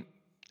true. I mean,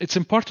 it's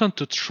important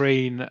to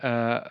train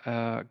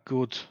a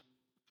good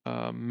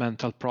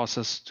mental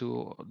process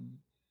to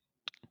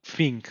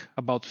think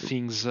about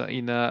things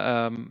in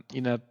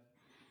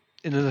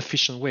an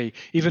efficient way,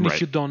 even if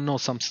Right. you don't know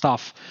some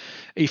stuff.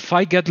 If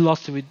I get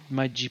lost with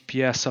my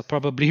GPS, I'll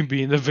probably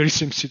be in the very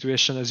same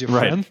situation as your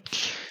Right.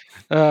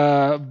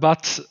 friend.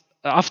 But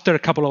after a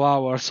couple of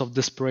hours of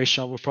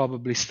desperation, I will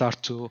probably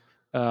start to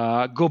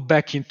go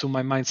back into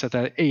my mindset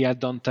that, hey, I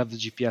don't have the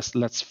GPS.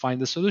 Let's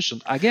find a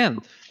solution. Again,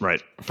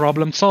 Right.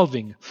 problem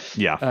solving.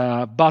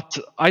 Yeah. But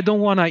I don't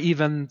want to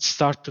even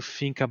start to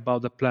think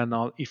about the plan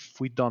now if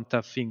we don't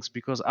have things,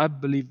 because I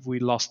believe we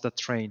lost the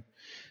train.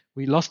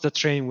 We lost the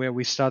train where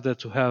we started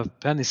to have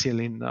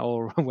penicillin,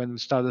 or when we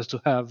started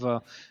to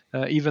have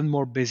even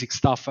more basic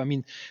stuff. I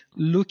mean,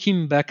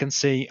 looking back and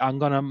saying, I'm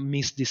going to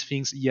miss these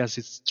things, yes,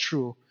 it's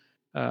true.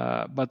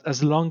 But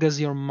as long as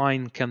your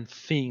mind can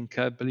think,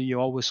 I believe you're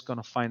always going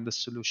to find the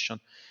solution.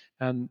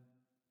 And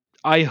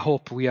I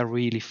hope we are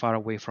really far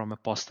away from a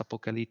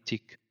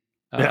post-apocalyptic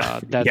Yeah,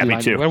 me deadline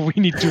too. where we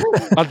need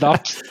to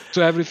adapt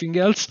to everything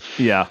else.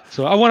 Yeah.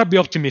 So I want to be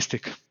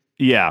optimistic.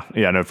 Yeah.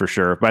 Yeah, no, for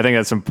sure. But I think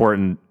that's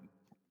important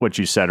what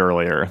you said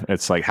earlier.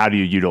 It's like, how do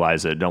you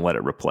utilize it? Don't let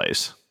it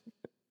replace.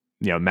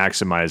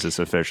 Maximize its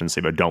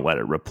efficiency, but don't let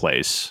it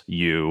replace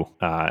you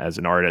as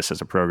an artist,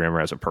 as a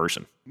programmer, as a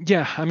person.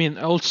 Yeah, I mean,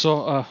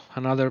 also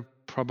another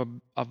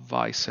probably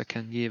advice I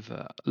can give: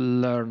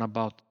 learn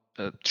about,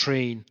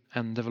 train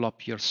and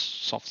develop your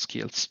soft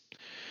skills.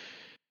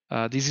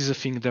 This is a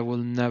thing that will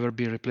never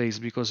be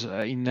replaced, because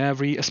in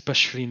every,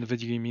 especially in the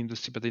video game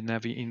industry, but in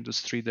every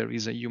industry, there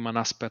is a human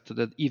aspect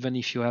that even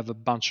if you have a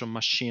bunch of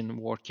machine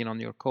working on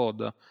your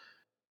code,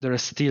 there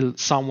is still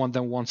someone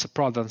that wants a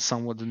product and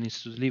someone that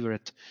needs to deliver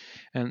it.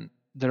 And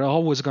there are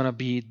always going to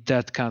be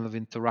that kind of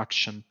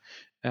interaction.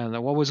 And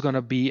always going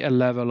to be a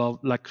level of,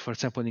 like, for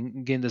example,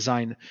 in game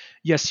design,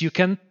 yes, you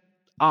can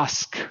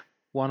ask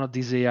one of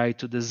these AI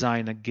to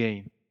design a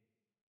game,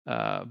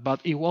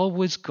 but it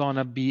always going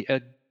to be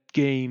a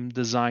game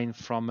design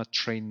from a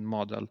trained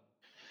model.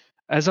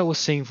 As I was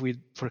saying with,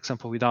 for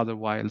example, with Other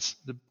Wilds,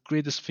 the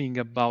greatest thing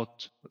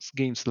about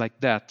games like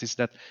that is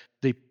that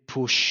they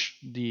push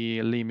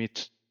the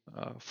limit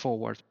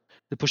forward.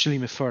 They push the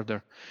limit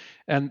further,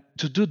 and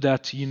to do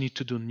that, you need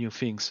to do new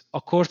things.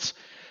 Of course,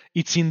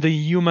 it's in the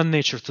human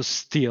nature to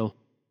steal.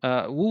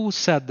 Who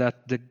said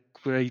that the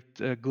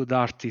great good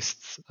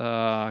artists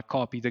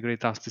copy, the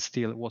great artist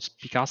steal? Was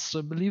Picasso,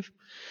 I believe.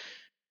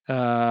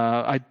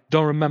 I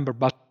don't remember,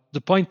 but the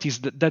point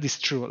is that that is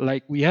true.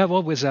 Like, we have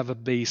always have a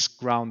base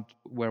ground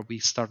where we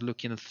start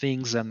looking at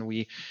things and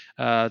we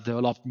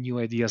develop new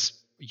ideas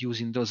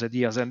using those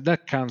ideas, and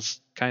that kinds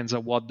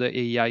of what the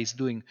AI is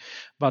doing.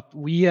 But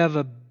we have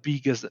a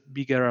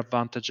bigger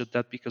advantage of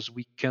that, because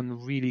we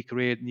can really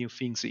create new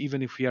things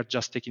even if we are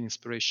just taking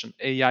inspiration.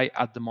 AI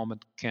at the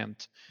moment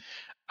can't.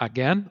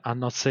 Again, I'm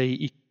not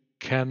saying it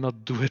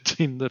cannot do it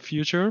in the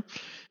future.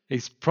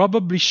 It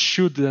probably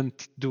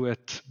shouldn't do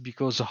it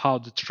because of how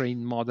the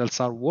trained models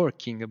are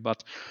working.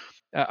 But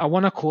I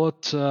want to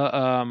quote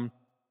a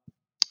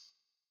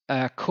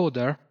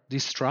coder,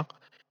 Distra,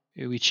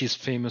 which is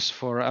famous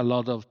for a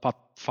lot of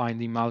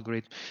path-finding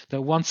algorithms,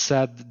 that once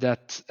said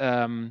that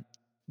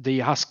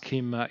they asked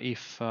him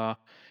if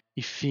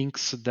he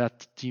thinks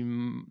that the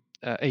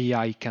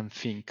AI can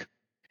think.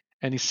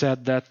 And he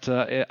said that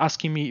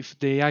asking me if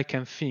the AI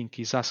can think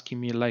is asking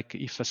me like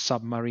if a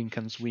submarine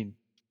can swim.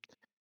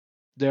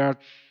 There are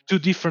two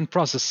different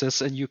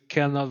processes, and you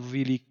cannot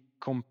really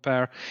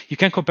compare. You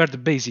can compare the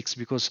basics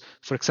because,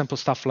 for example,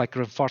 stuff like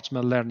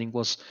reinforcement learning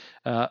was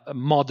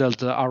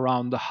modeled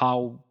around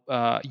how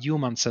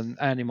humans and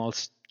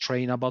animals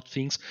train about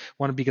things.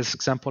 One biggest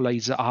example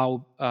is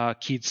how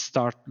kids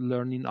start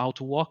learning how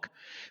to walk,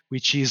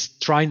 which is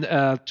trying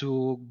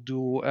to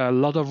do a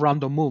lot of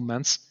random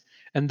movements,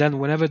 and then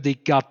whenever they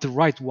got the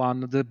right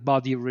one, the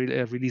body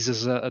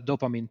releases a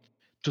dopamine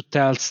to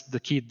tell the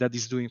kid that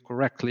is doing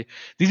correctly.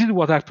 This is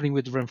what's happening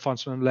with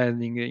reinforcement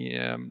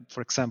learning.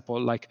 For example,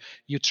 like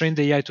you train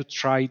the AI to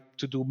try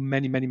to do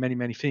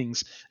many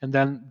things, and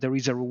then there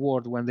is a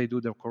reward when they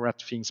do the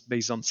correct things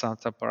based on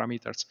certain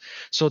parameters.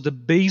 So the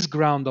base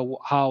ground of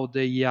how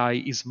the AI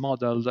is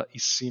modeled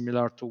is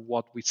similar to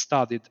what we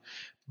studied,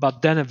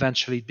 but then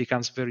eventually it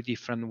becomes very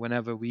different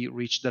whenever we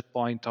reach that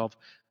point of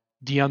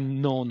the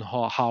unknown,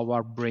 how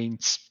our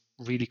brains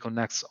really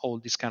connects all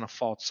these kind of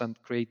thoughts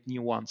and create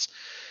new ones.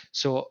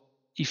 So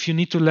if you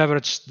need to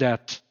leverage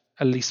that,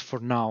 at least for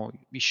now,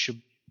 it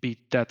should be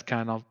that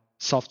kind of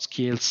soft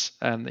skills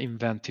and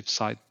inventive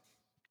side.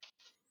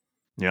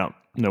 Yeah,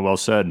 no, well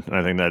said.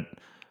 I think that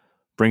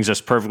brings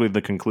us perfectly to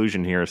the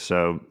conclusion here.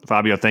 So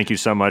Fabio, thank you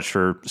so much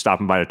for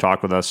stopping by to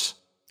talk with us.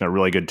 A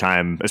really good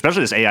time,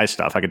 especially this AI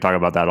stuff. I could talk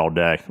about that all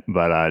day,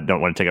 but I don't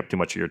want to take up too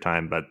much of your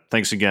time. But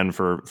thanks again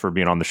for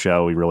being on the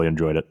show. We really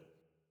enjoyed it.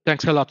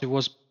 Thanks a lot. It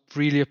was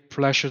really a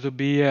pleasure to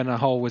be here, and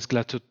I'm always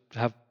glad to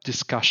have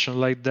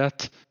discussion like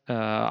that.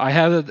 I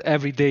have it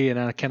every day, and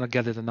I cannot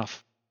get it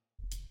enough.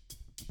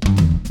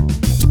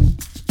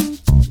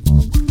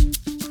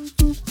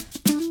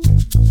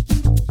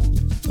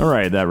 All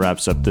right, that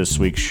wraps up this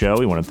week's show.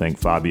 We want to thank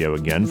Fabio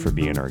again for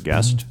being our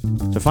guest.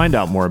 To find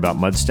out more about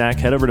Mudstack,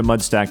 head over to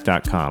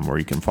mudstack.com, where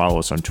you can follow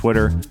us on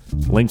Twitter,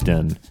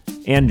 LinkedIn,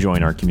 and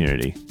join our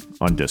community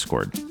on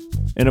Discord.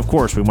 And of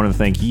course, we want to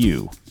thank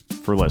you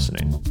for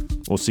listening.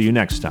 We'll see you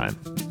next time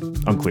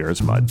on Clear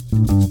as Mud.